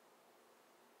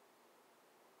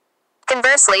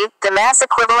 Conversely, the mass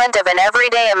equivalent of an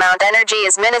everyday amount energy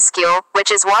is minuscule, which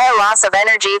is why a loss of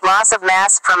energy, loss of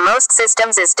mass, from most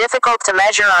systems is difficult to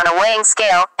measure on a weighing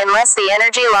scale, unless the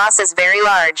energy loss is very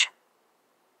large.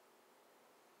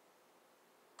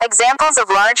 Examples of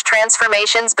large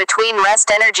transformations between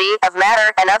rest energy, of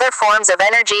matter, and other forms of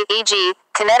energy, e.g.,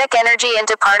 kinetic energy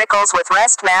into particles with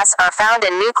rest mass, are found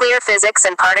in nuclear physics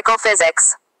and particle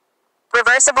physics.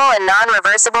 Reversible and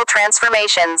non-reversible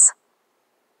transformations.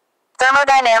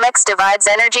 Thermodynamics divides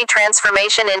energy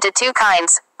transformation into two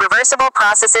kinds: reversible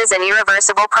processes and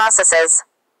irreversible processes.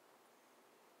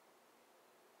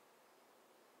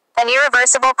 An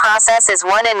irreversible process is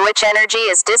one in which energy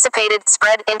is dissipated,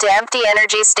 spread into empty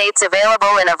energy states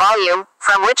available in a volume,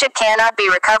 from which it cannot be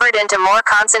recovered into more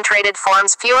concentrated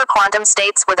forms, fewer quantum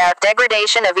states, without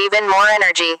degradation of even more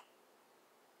energy.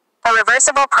 A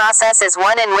reversible process is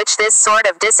one in which this sort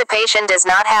of dissipation does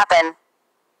not happen.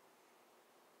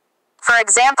 For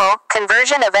example,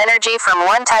 conversion of energy from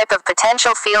one type of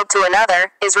potential field to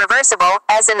another is reversible,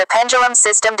 as in the pendulum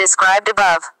system described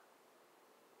above.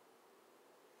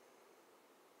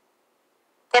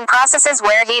 In processes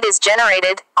where heat is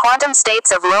generated, quantum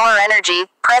states of lower energy,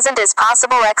 present as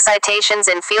possible excitations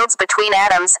in fields between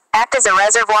atoms, act as a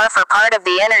reservoir for part of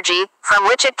the energy, from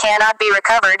which it cannot be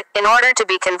recovered, in order to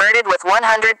be converted with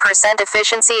 100%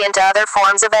 efficiency into other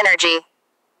forms of energy.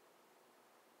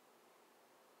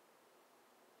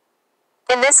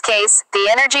 In this case, the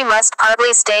energy must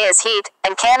partly stay as heat,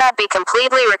 and cannot be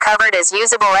completely recovered as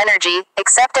usable energy,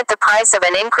 except at the price of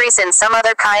an increase in some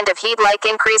other kind of heat, like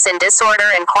increase in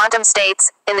disorder in quantum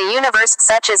states in the universe,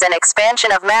 such as an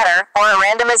expansion of matter, or a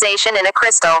randomization in a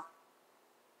crystal.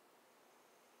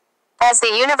 As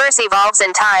the universe evolves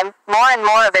in time, more and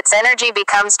more of its energy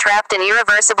becomes trapped in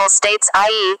irreversible states,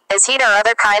 i.e., as heat or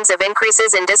other kinds of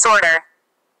increases in disorder.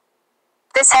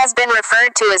 This has been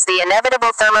referred to as the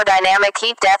inevitable thermodynamic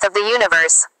heat death of the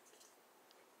universe.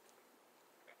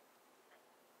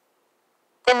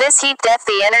 In this heat death,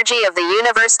 the energy of the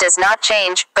universe does not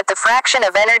change, but the fraction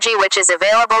of energy which is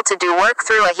available to do work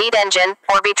through a heat engine,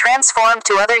 or be transformed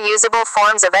to other usable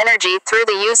forms of energy through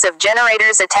the use of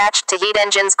generators attached to heat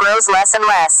engines, grows less and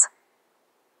less.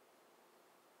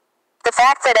 The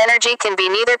fact that energy can be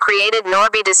neither created nor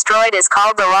be destroyed is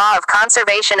called the law of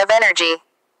conservation of energy.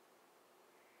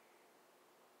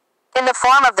 In the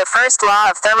form of the first law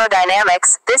of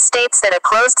thermodynamics, this states that a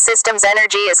closed system's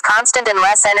energy is constant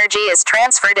unless energy is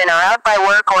transferred in or out by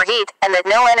work or heat, and that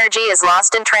no energy is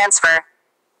lost in transfer.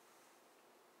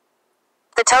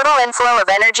 The total inflow of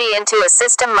energy into a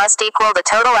system must equal the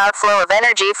total outflow of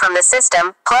energy from the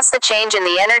system, plus the change in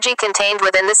the energy contained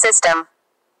within the system.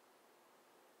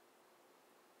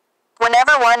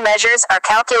 Whenever one measures or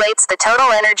calculates the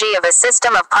total energy of a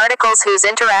system of particles whose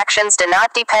interactions do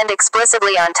not depend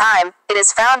explicitly on time, it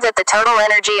is found that the total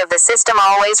energy of the system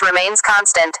always remains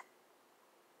constant.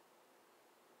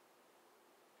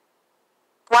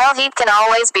 While heat can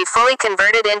always be fully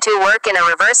converted into work in a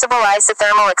reversible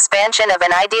isothermal expansion of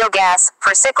an ideal gas,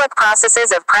 for cyclic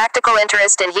processes of practical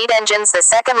interest in heat engines, the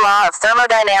second law of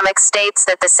thermodynamics states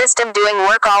that the system doing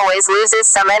work always loses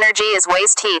some energy as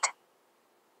waste heat.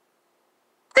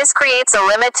 This creates a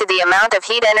limit to the amount of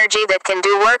heat energy that can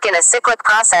do work in a cyclic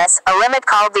process, a limit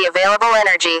called the available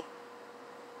energy.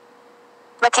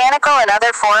 Mechanical and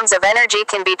other forms of energy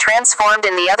can be transformed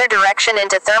in the other direction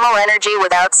into thermal energy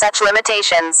without such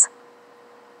limitations.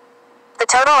 The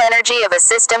total energy of a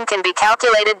system can be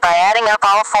calculated by adding up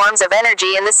all forms of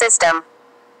energy in the system.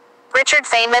 Richard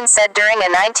Feynman said during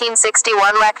a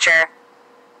 1961 lecture,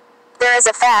 "There is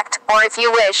a fact, or if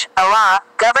you wish, a law,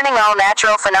 governing all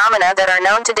natural phenomena that are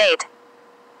known to date.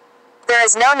 There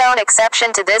is no known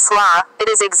exception to this law, it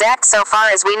is exact so far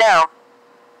as we know.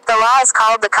 The law is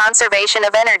called the conservation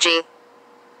of energy.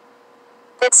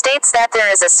 It states that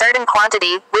there is a certain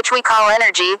quantity, which we call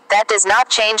energy, that does not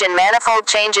change in manifold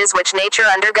changes which nature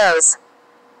undergoes.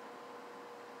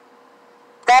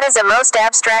 That is a most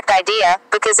abstract idea,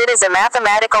 because it is a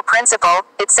mathematical principle.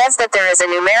 It says that there is a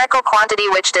numerical quantity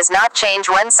which does not change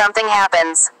when something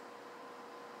happens.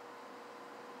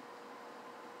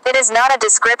 It is not a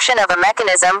description of a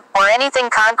mechanism, or anything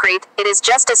concrete, it is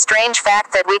just a strange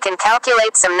fact that we can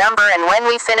calculate some number, and when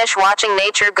we finish watching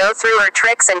nature go through her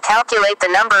tricks and calculate the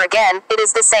number again, it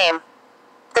is the same.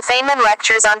 The Feynman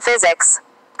Lectures on Physics.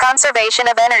 Conservation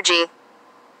of energy.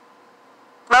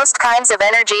 Most kinds of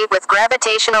energy, with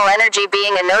gravitational energy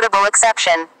being a notable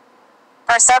exception,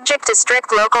 are subject to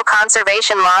strict local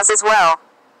conservation laws as well.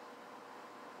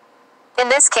 In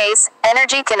this case,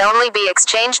 energy can only be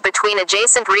exchanged between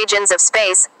adjacent regions of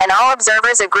space, and all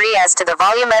observers agree as to the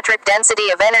volumetric density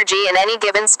of energy in any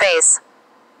given space.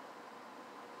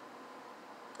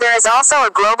 There is also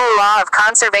a global law of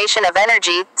conservation of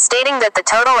energy, stating that the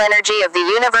total energy of the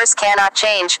universe cannot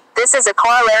change. This is a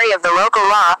corollary of the local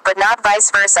law, but not vice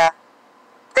versa.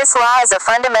 This law is a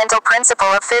fundamental principle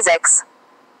of physics.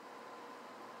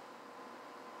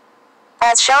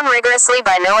 As shown rigorously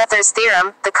by Noether's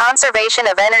theorem, the conservation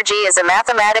of energy is a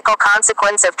mathematical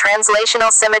consequence of translational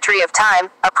symmetry of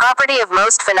time, a property of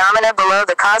most phenomena below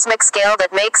the cosmic scale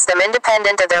that makes them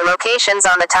independent of their locations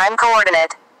on the time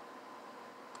coordinate.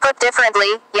 Put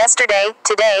differently, yesterday,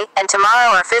 today, and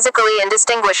tomorrow are physically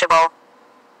indistinguishable.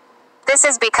 This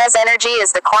is because energy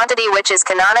is the quantity which is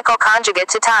canonical conjugate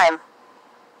to time.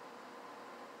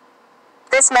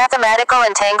 This mathematical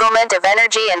entanglement of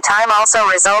energy and time also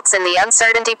results in the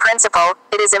uncertainty principle.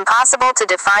 It is impossible to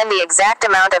define the exact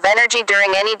amount of energy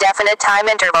during any definite time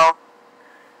interval.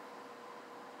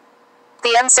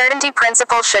 The uncertainty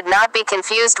principle should not be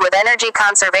confused with energy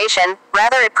conservation,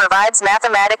 rather it provides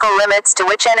mathematical limits to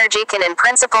which energy can in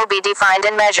principle be defined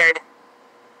and measured.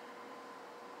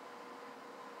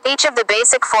 Each of the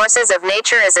basic forces of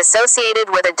nature is associated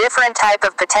with a different type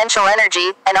of potential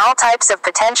energy, and all types of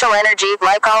potential energy,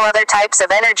 like all other types of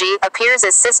energy, appears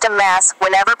as system mass,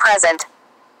 whenever present.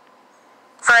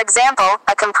 For example,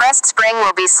 a compressed spring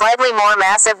will be slightly more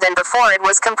massive than before it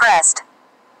was compressed.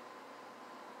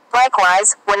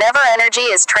 Likewise, whenever energy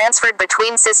is transferred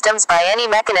between systems by any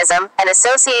mechanism, an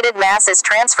associated mass is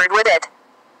transferred with it.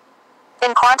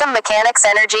 In quantum mechanics,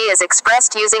 energy is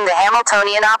expressed using the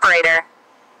Hamiltonian operator.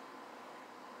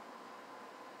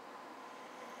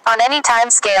 On any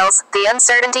time scales, the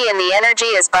uncertainty in the energy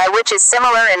is by which is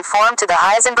similar in form to the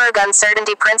Heisenberg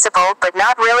uncertainty principle, but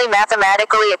not really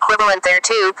mathematically equivalent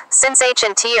thereto, since h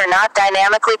and t are not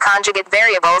dynamically conjugate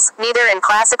variables, neither in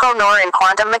classical nor in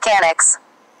quantum mechanics.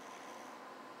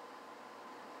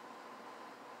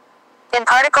 In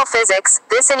particle physics,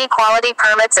 this inequality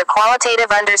permits a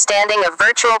qualitative understanding of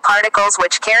virtual particles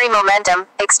which carry momentum,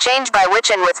 exchange by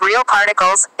which and with real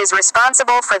particles, is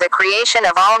responsible for the creation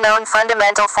of all known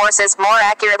fundamental forces, more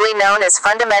accurately known as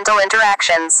fundamental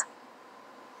interactions.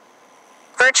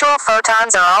 Virtual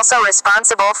photons are also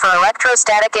responsible for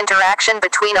electrostatic interaction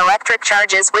between electric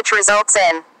charges, which results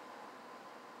in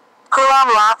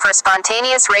Coulomb law for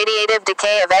spontaneous radiative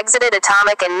decay of exited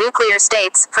atomic and nuclear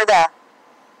states, for the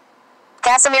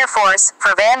Casimir force,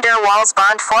 for van der Waals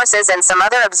bond forces and some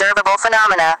other observable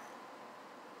phenomena.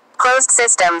 Closed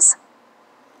systems.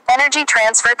 Energy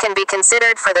transfer can be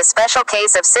considered for the special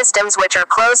case of systems which are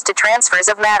closed to transfers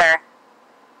of matter.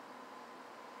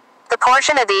 The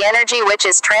portion of the energy which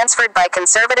is transferred by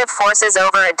conservative forces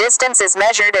over a distance is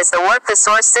measured as the work the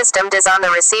source system does on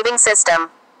the receiving system.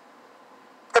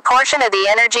 The portion of the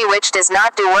energy which does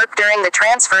not do work during the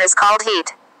transfer is called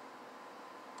heat.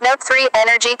 Note 3.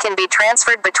 Energy can be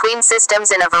transferred between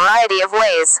systems in a variety of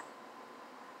ways.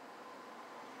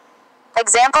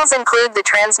 Examples include the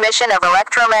transmission of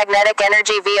electromagnetic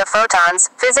energy via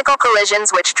photons, physical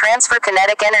collisions which transfer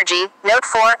kinetic energy, note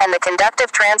 4, and the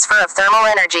conductive transfer of thermal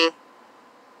energy.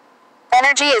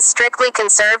 Energy is strictly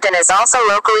conserved and is also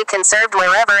locally conserved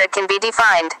wherever it can be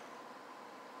defined.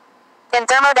 In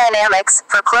thermodynamics,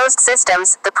 for closed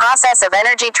systems, the process of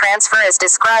energy transfer is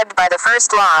described by the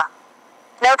first law.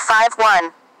 Note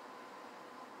 5.1.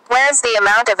 Whereas the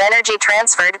amount of energy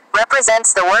transferred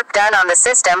represents the work done on the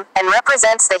system, and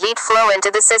represents the heat flow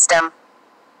into the system.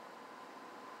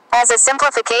 As a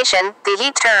simplification, the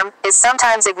heat term is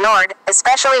sometimes ignored,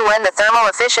 especially when the thermal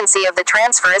efficiency of the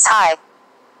transfer is high.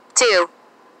 2.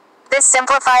 This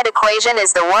simplified equation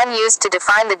is the one used to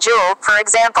define the joule, for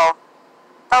example.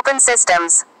 Open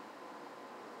systems.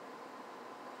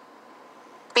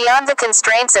 Beyond the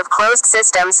constraints of closed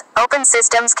systems, open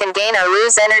systems can gain or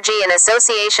lose energy in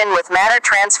association with matter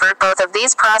transfer. Both of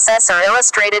these processes are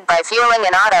illustrated by fueling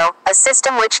and Otto, a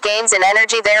system which gains in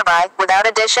energy thereby, without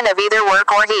addition of either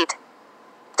work or heat.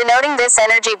 Denoting this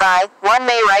energy by, one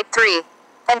may write 3.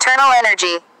 Internal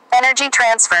energy. Energy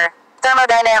transfer.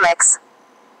 Thermodynamics.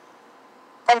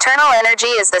 Internal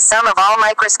energy is the sum of all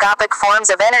microscopic forms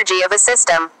of energy of a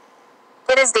system.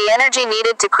 It is the energy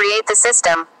needed to create the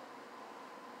system.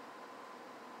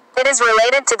 It is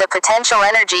related to the potential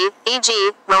energy,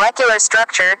 e.g., molecular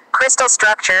structure, crystal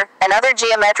structure, and other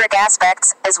geometric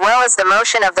aspects, as well as the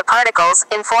motion of the particles,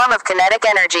 in form of kinetic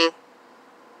energy.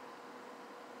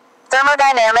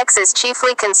 Thermodynamics is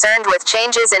chiefly concerned with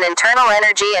changes in internal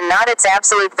energy and not its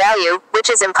absolute value, which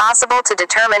is impossible to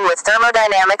determine with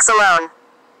thermodynamics alone.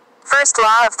 First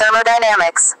law of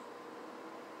thermodynamics.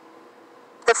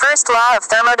 The first law of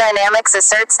thermodynamics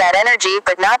asserts that energy,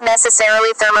 but not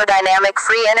necessarily thermodynamic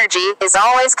free energy, is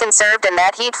always conserved and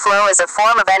that heat flow is a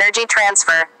form of energy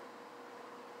transfer.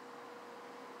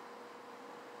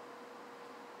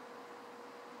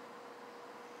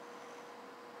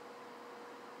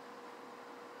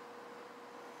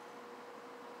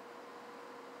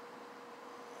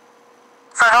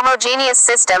 For homogeneous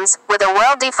systems, with a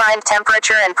well-defined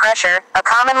temperature and pressure, a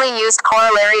commonly used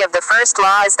corollary of the first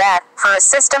law is that, for a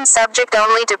system subject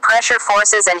only to pressure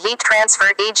forces and heat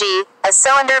transfer, e.g., a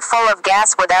cylinder full of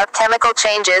gas without chemical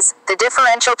changes, the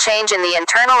differential change in the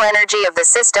internal energy of the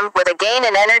system, with a gain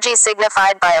in energy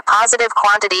signified by a positive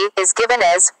quantity, is given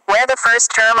as, where the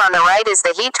first term on the right is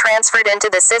the heat transferred into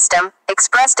the system,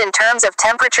 expressed in terms of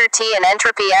temperature T and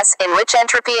entropy S, in which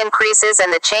entropy increases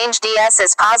and the change ds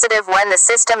is positive when the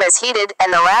system is heated,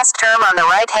 and the last term on the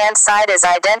right-hand side is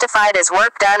identified as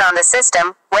work done on the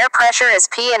system, where pressure is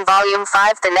P and volume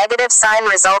 5. The negative sign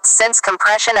results since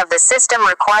compression of the system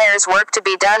requires work to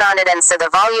be done on it, and so the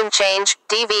volume change,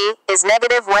 dV, is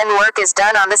negative when work is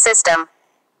done on the system.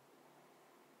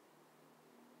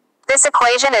 This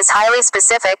equation is highly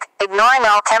specific, ignoring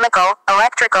all chemical,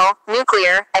 electrical,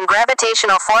 nuclear, and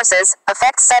gravitational forces,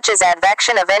 effects such as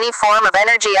advection of any form of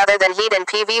energy other than heat and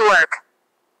PV work.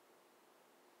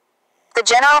 The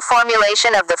general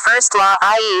formulation of the first law,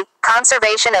 i.e.,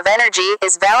 conservation of energy,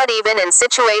 is valid even in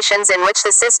situations in which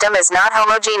the system is not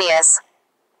homogeneous.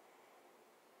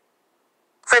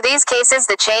 For these cases,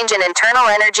 the change in internal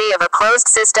energy of a closed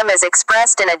system is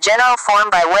expressed in a general form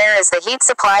by where is the heat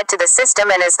supplied to the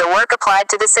system and is the work applied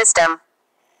to the system.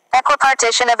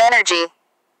 Equipartition of energy.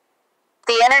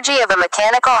 The energy of a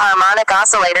mechanical harmonic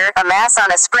oscillator, a mass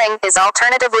on a spring, is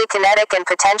alternatively kinetic and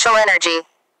potential energy.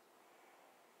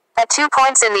 At 2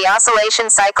 points in the oscillation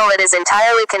cycle it is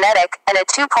entirely kinetic, and at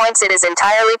 2 points it is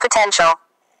entirely potential.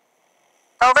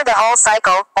 Over the whole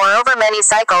cycle, or over many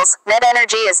cycles, net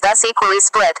energy is thus equally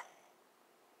split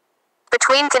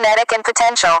between kinetic and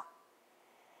potential.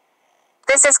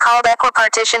 This is called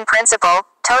equipartition principle.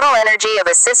 Total energy of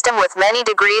a system with many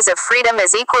degrees of freedom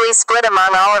is equally split among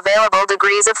all available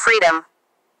degrees of freedom.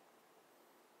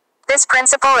 This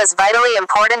principle is vitally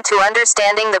important to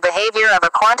understanding the behavior of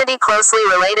a quantity closely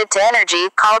related to energy,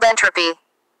 called entropy.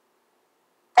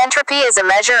 Entropy is a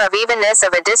measure of evenness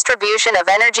of a distribution of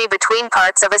energy between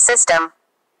parts of a system.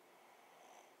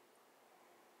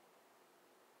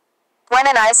 When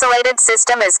an isolated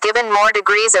system is given more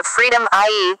degrees of freedom,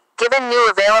 i.e., given new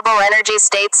available energy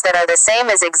states that are the same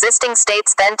as existing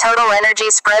states, then total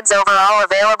energy spreads over all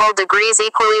available degrees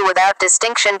equally without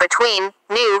distinction between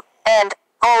new and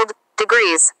old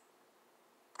degrees.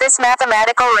 This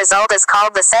mathematical result is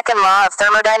called the second law of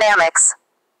thermodynamics.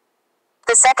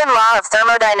 The second law of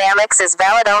thermodynamics is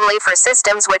valid only for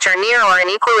systems which are near or in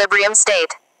equilibrium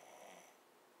state.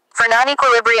 For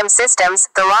non-equilibrium systems,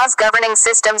 the laws governing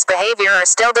systems' behavior are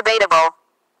still debatable.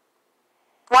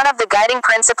 One of the guiding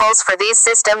principles for these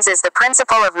systems is the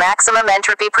principle of maximum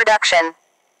entropy production.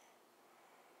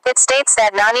 It states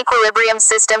that non-equilibrium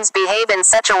systems behave in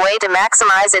such a way to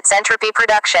maximize its entropy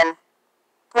production.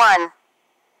 1.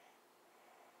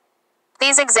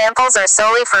 These examples are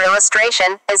solely for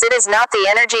illustration, as it is not the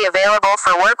energy available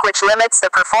for work which limits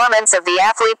the performance of the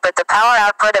athlete but the power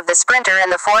output of the sprinter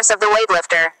and the force of the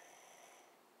weightlifter.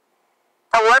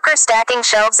 A worker stacking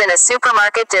shelves in a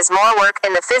supermarket does more work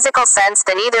in the physical sense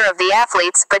than either of the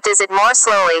athletes, but does it more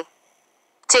slowly.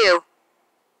 2.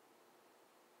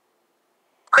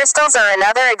 Crystals are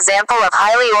another example of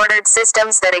highly ordered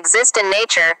systems that exist in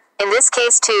nature. In this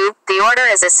case too, the order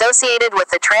is associated with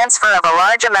the transfer of a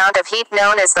large amount of heat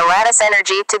known as the lattice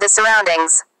energy to the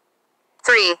surroundings.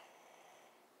 3.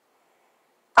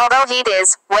 Although heat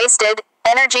is wasted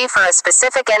energy for a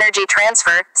specific energy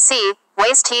transfer, c.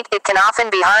 waste heat, it can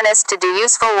often be harnessed to do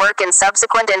useful work in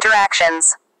subsequent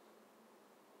interactions.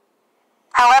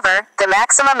 However, the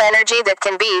maximum energy that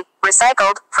can be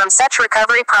recycled from such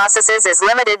recovery processes is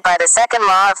limited by the second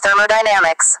law of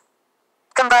thermodynamics.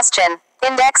 Combustion.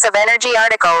 Index of energy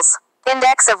articles.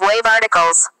 Index of wave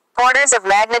articles. Orders of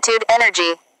magnitude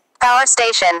energy. Power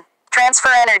station.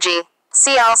 Transfer energy.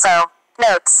 See also.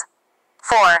 Notes.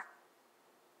 4.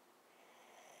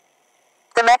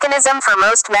 The mechanism for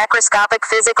most macroscopic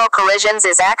physical collisions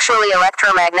is actually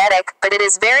electromagnetic, but it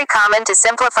is very common to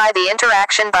simplify the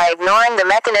interaction by ignoring the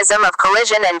mechanism of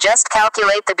collision and just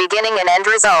calculate the beginning and end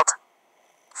result.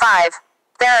 5.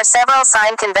 There are several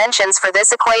sign conventions for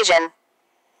this equation.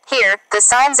 Here, the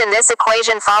signs in this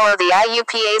equation follow the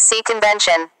IUPAC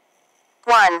convention.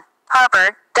 1.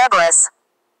 Harper, Douglas.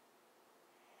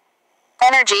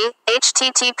 Energy,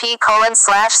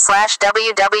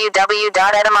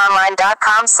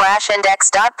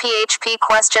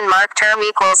 http://www.etymonline.com/index.php ?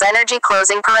 Term=energy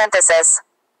closing parenthesis.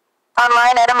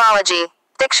 Online etymology.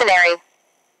 Dictionary.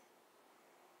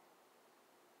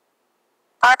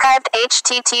 Archived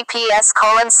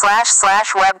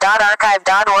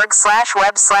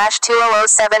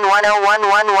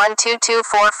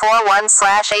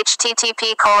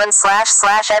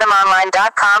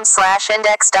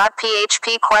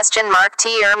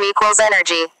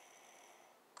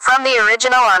From the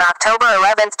original on October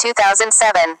 11,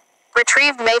 2007.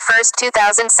 Retrieved May 1,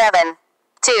 2007.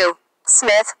 2.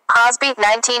 Smith, Crosby,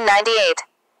 1998.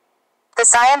 The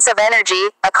Science of Energy,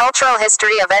 A Cultural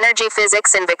History of Energy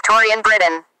Physics in Victorian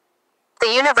Britain. The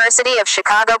University of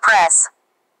Chicago Press.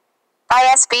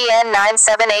 ISBN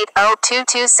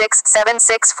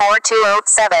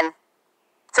 978-0226-76420-7.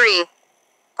 3.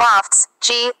 Lofts,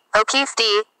 G., O'Keefe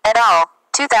D., et al.,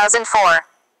 2004.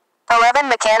 11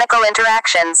 Mechanical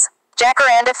Interactions.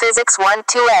 Jacaranda Physics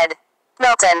 1-2 ed.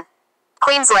 Milton.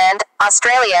 Queensland,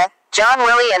 Australia, John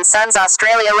Willie & Sons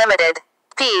Australia Limited.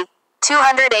 p.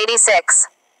 286.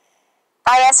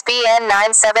 ISBN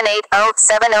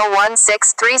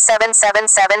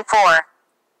 978-0701637774.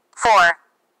 4.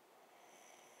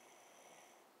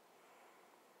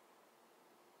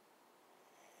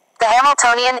 The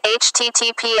Hamiltonian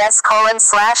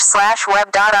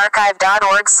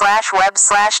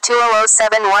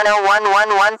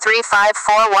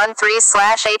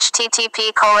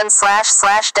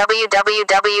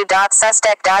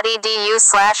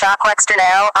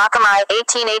Akamai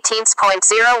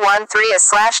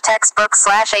 1818.013/text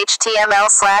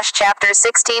book/html/chapter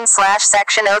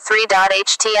 16/section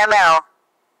 03.html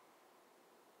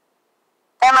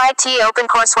MIT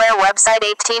OpenCourseWare website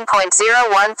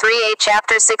 18.013a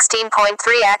Chapter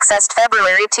 16.3 accessed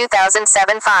February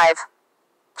 2007 5.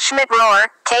 Schmidt-Rohr,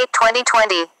 K.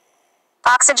 2020.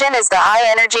 Oxygen is the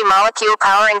high-energy molecule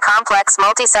powering complex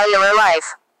multicellular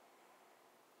life.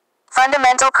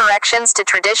 Fundamental Corrections to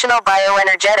Traditional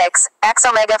Bioenergetics,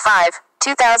 Axomega 5,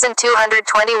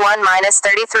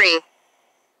 2221-33.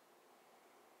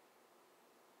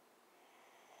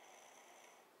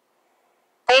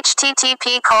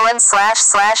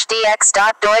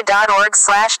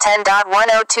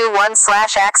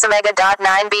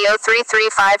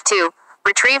 http://dx.doi.org/10.1021/axomega.9bo3352.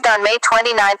 Retrieved on May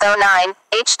 29, 09.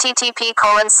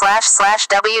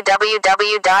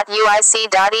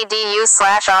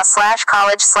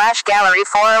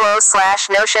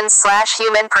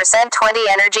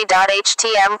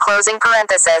 closing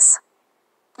parenthesis.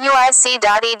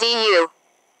 uic.edu.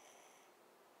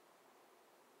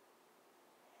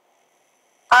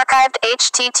 Archived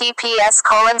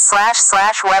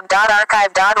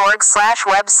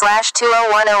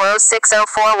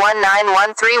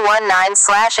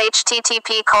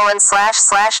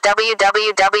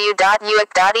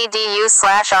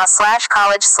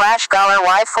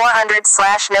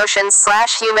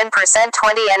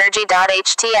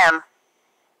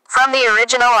From the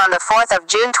original on the 4th of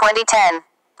June 2010.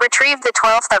 Retrieved the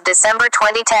 12th of December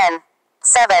 2010.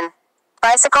 7.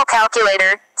 Bicycle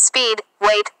calculator, speed,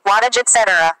 weight, wattage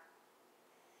etc.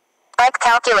 Bike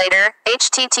calculator,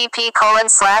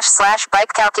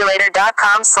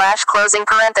 http://bikecalculator.com/closing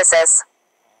parenthesis.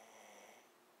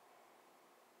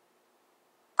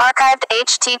 Archived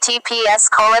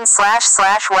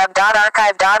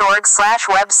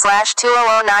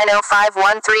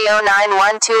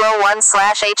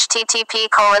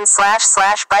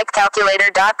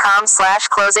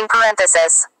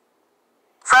parenthesis.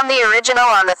 From the original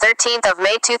on the 13th of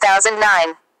May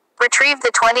 2009. Retrieved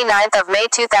the 29th of May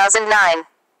 2009.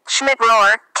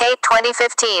 Schmidt-Rohr, K.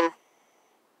 2015.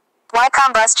 Why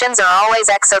combustions are always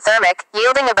exothermic,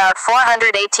 yielding about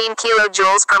 418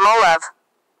 kJ per mole of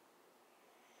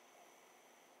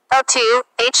O2,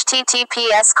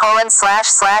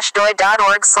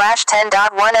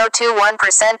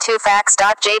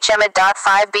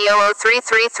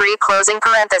 https://doi.org/10.1021%2fax.jchemit.5b00333 closing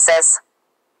parenthesis.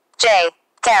 J.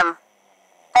 Chem.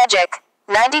 Egic.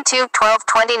 92 12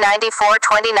 2094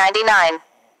 2099.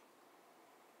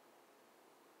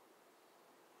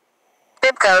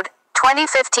 Bibcode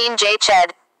 2015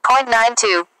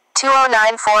 JChed.92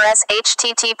 2094s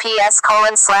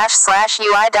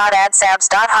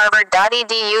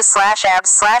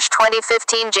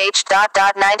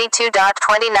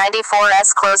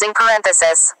https://ui.adsabs.harvard.edu/abs/2015jh.92.2094s closing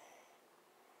parenthesis.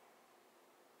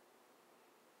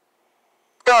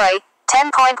 doi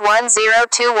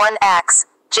 10.1021x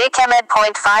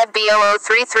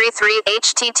jchemed.5b00333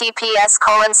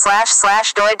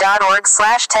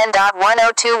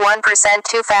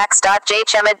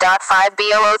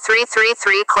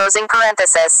 https://doi.org/10.102%2fax.jchemed.5b00333 closing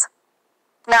parenthesis.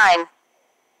 9.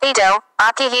 Ito,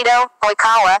 Akihito,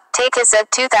 Oikawa, Takisa,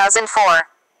 2004.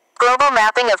 Global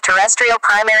Mapping of Terrestrial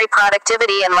Primary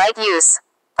Productivity and Light Use.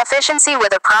 Efficiency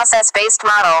with a Process-Based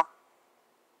Model.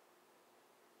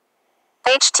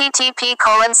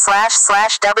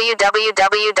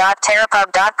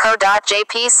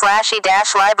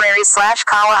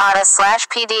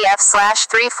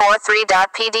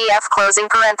 closing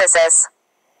parenthesis.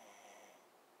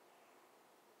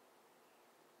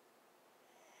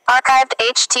 Archived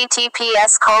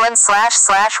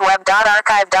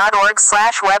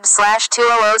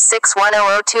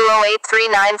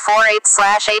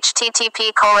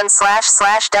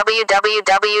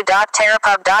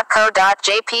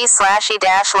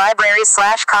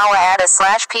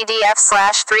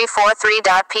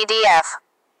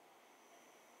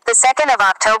The 2nd of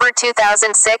October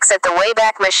 2006 at the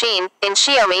Wayback Machine, in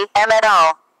Shiomi, M. et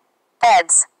al.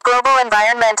 Eds. Global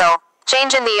Environmental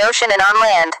Change in the Ocean and on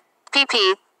Land.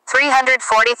 pp.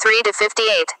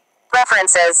 343-58.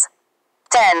 References.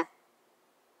 10.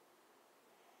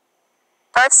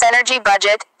 Earth's Energy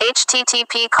Budget,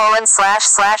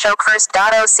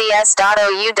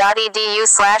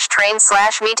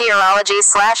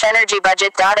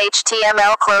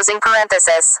 http://oakfirst.ocs.edu/train/meteorology/energybudget.html closing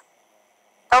parenthesis.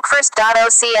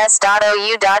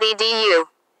 oakfirst.ocs.edu.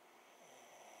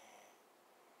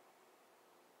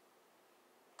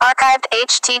 Archived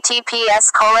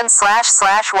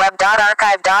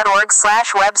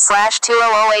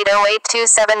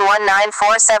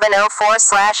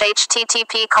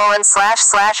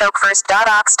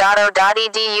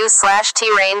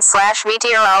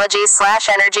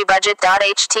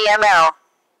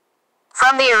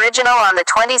From the original on the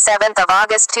 27th of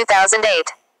August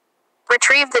 2008.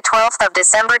 Retrieved the 12th of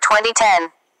December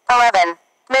 2010. 11.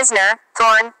 Misner,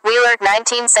 Thorne, Wheeler,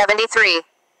 1973.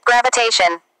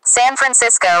 Gravitation. San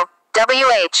Francisco,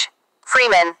 W.H.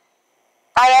 Freeman.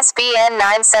 ISBN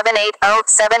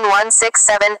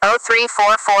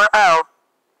 978-0-7167-03440.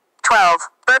 12.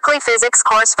 Berkeley Physics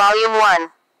Course Volume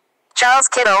 1. Charles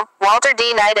Kittle, Walter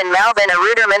D. Knight and Malvin A.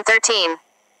 Ruderman 13.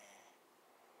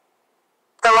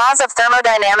 The Laws of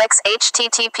Thermodynamics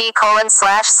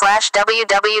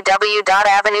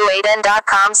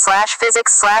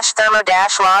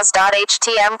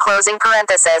http://www.avenue8n.com/physics/thermo-laws.htm closing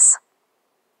parenthesis.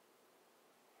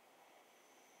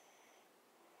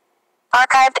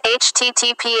 Archived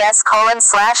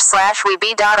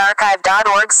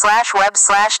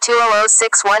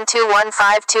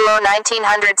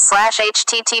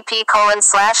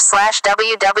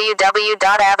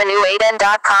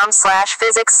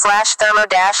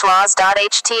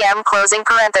closing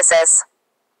parenthesis.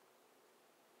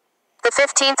 The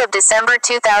 15th of December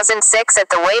 2006 at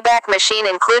the Wayback Machine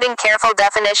including careful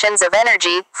definitions of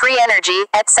energy, free energy,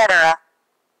 etc.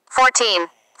 14.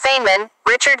 Feynman,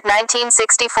 Richard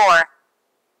 1964.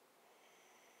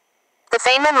 The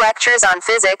Feynman Lectures on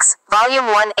Physics,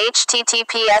 Volume 1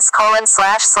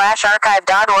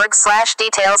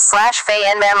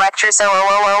 https://archive.org/details/Feynman Lectures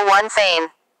 0001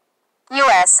 Feyn.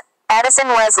 U.S. Addison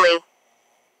Wesley.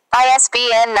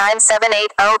 ISBN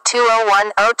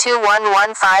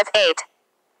 978-0201-021158.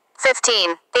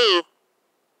 15. E.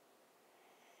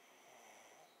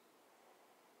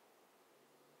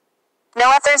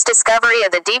 Noether's discovery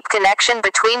of the deep connection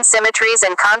between symmetries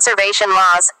and conservation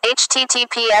laws,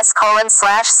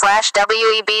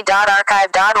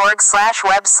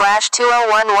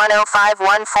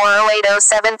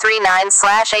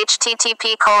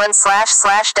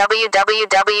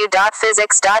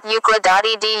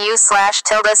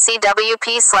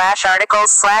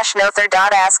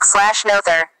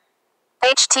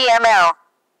 HTML.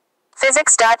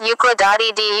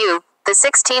 Physics.euclid.edu, the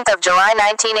 16th of July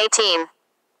 1918.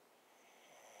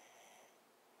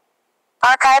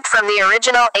 Archived from the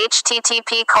original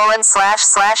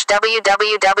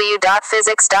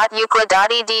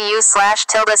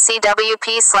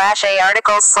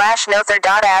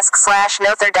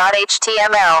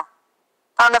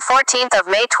On the 14th of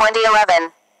May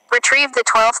 2011. Retrieved the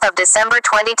 12th of December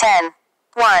 2010.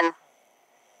 1.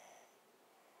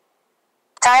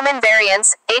 Time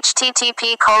invariance,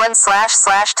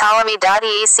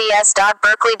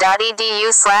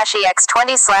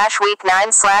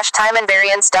 http://ptolemy.ecs.berkeley.edu/ex20/week9/time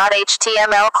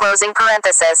invariance.html closing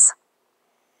parenthesis.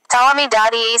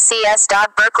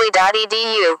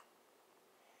 ptolemy.ecs.berkeley.edu.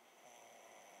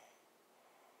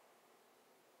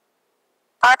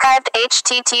 Archived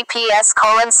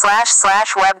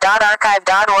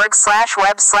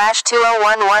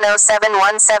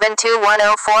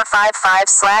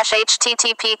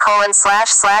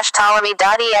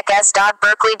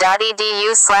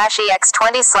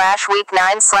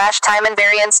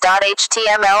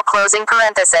invariance.html closing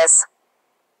parenthesis.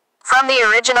 From the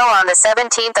original on the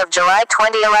 17th of July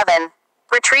 2011.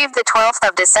 Retrieved the 12th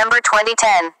of December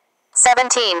 2010.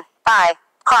 17. By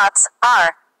Klotz,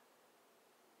 R.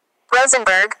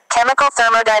 Rosenberg, Chemical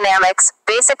Thermodynamics,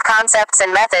 Basic Concepts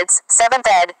and Methods, 7th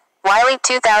ed., Wiley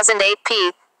 2008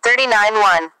 p.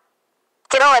 39-1.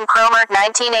 Kittel and Cromer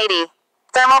 1980.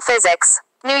 Thermal Physics.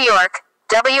 New York,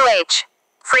 W.H.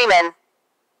 Freeman.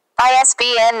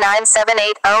 ISBN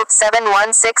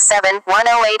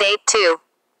 978-0-7167-10882.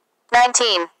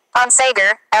 19.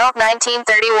 Onsager, L.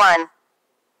 1931.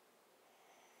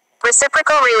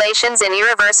 Reciprocal Relations in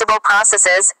Irreversible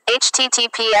Processes,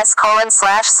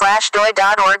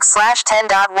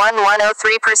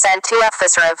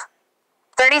 https://doi.org/10.1103%2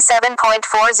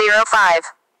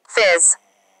 37.405. Phys.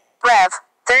 Rev.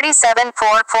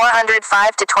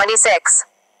 37.405-26.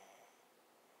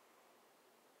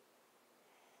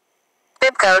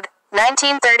 Bibcode,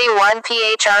 1931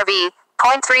 PHRV,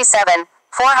 .37,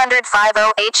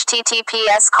 450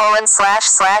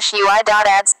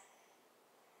 https://ui.ads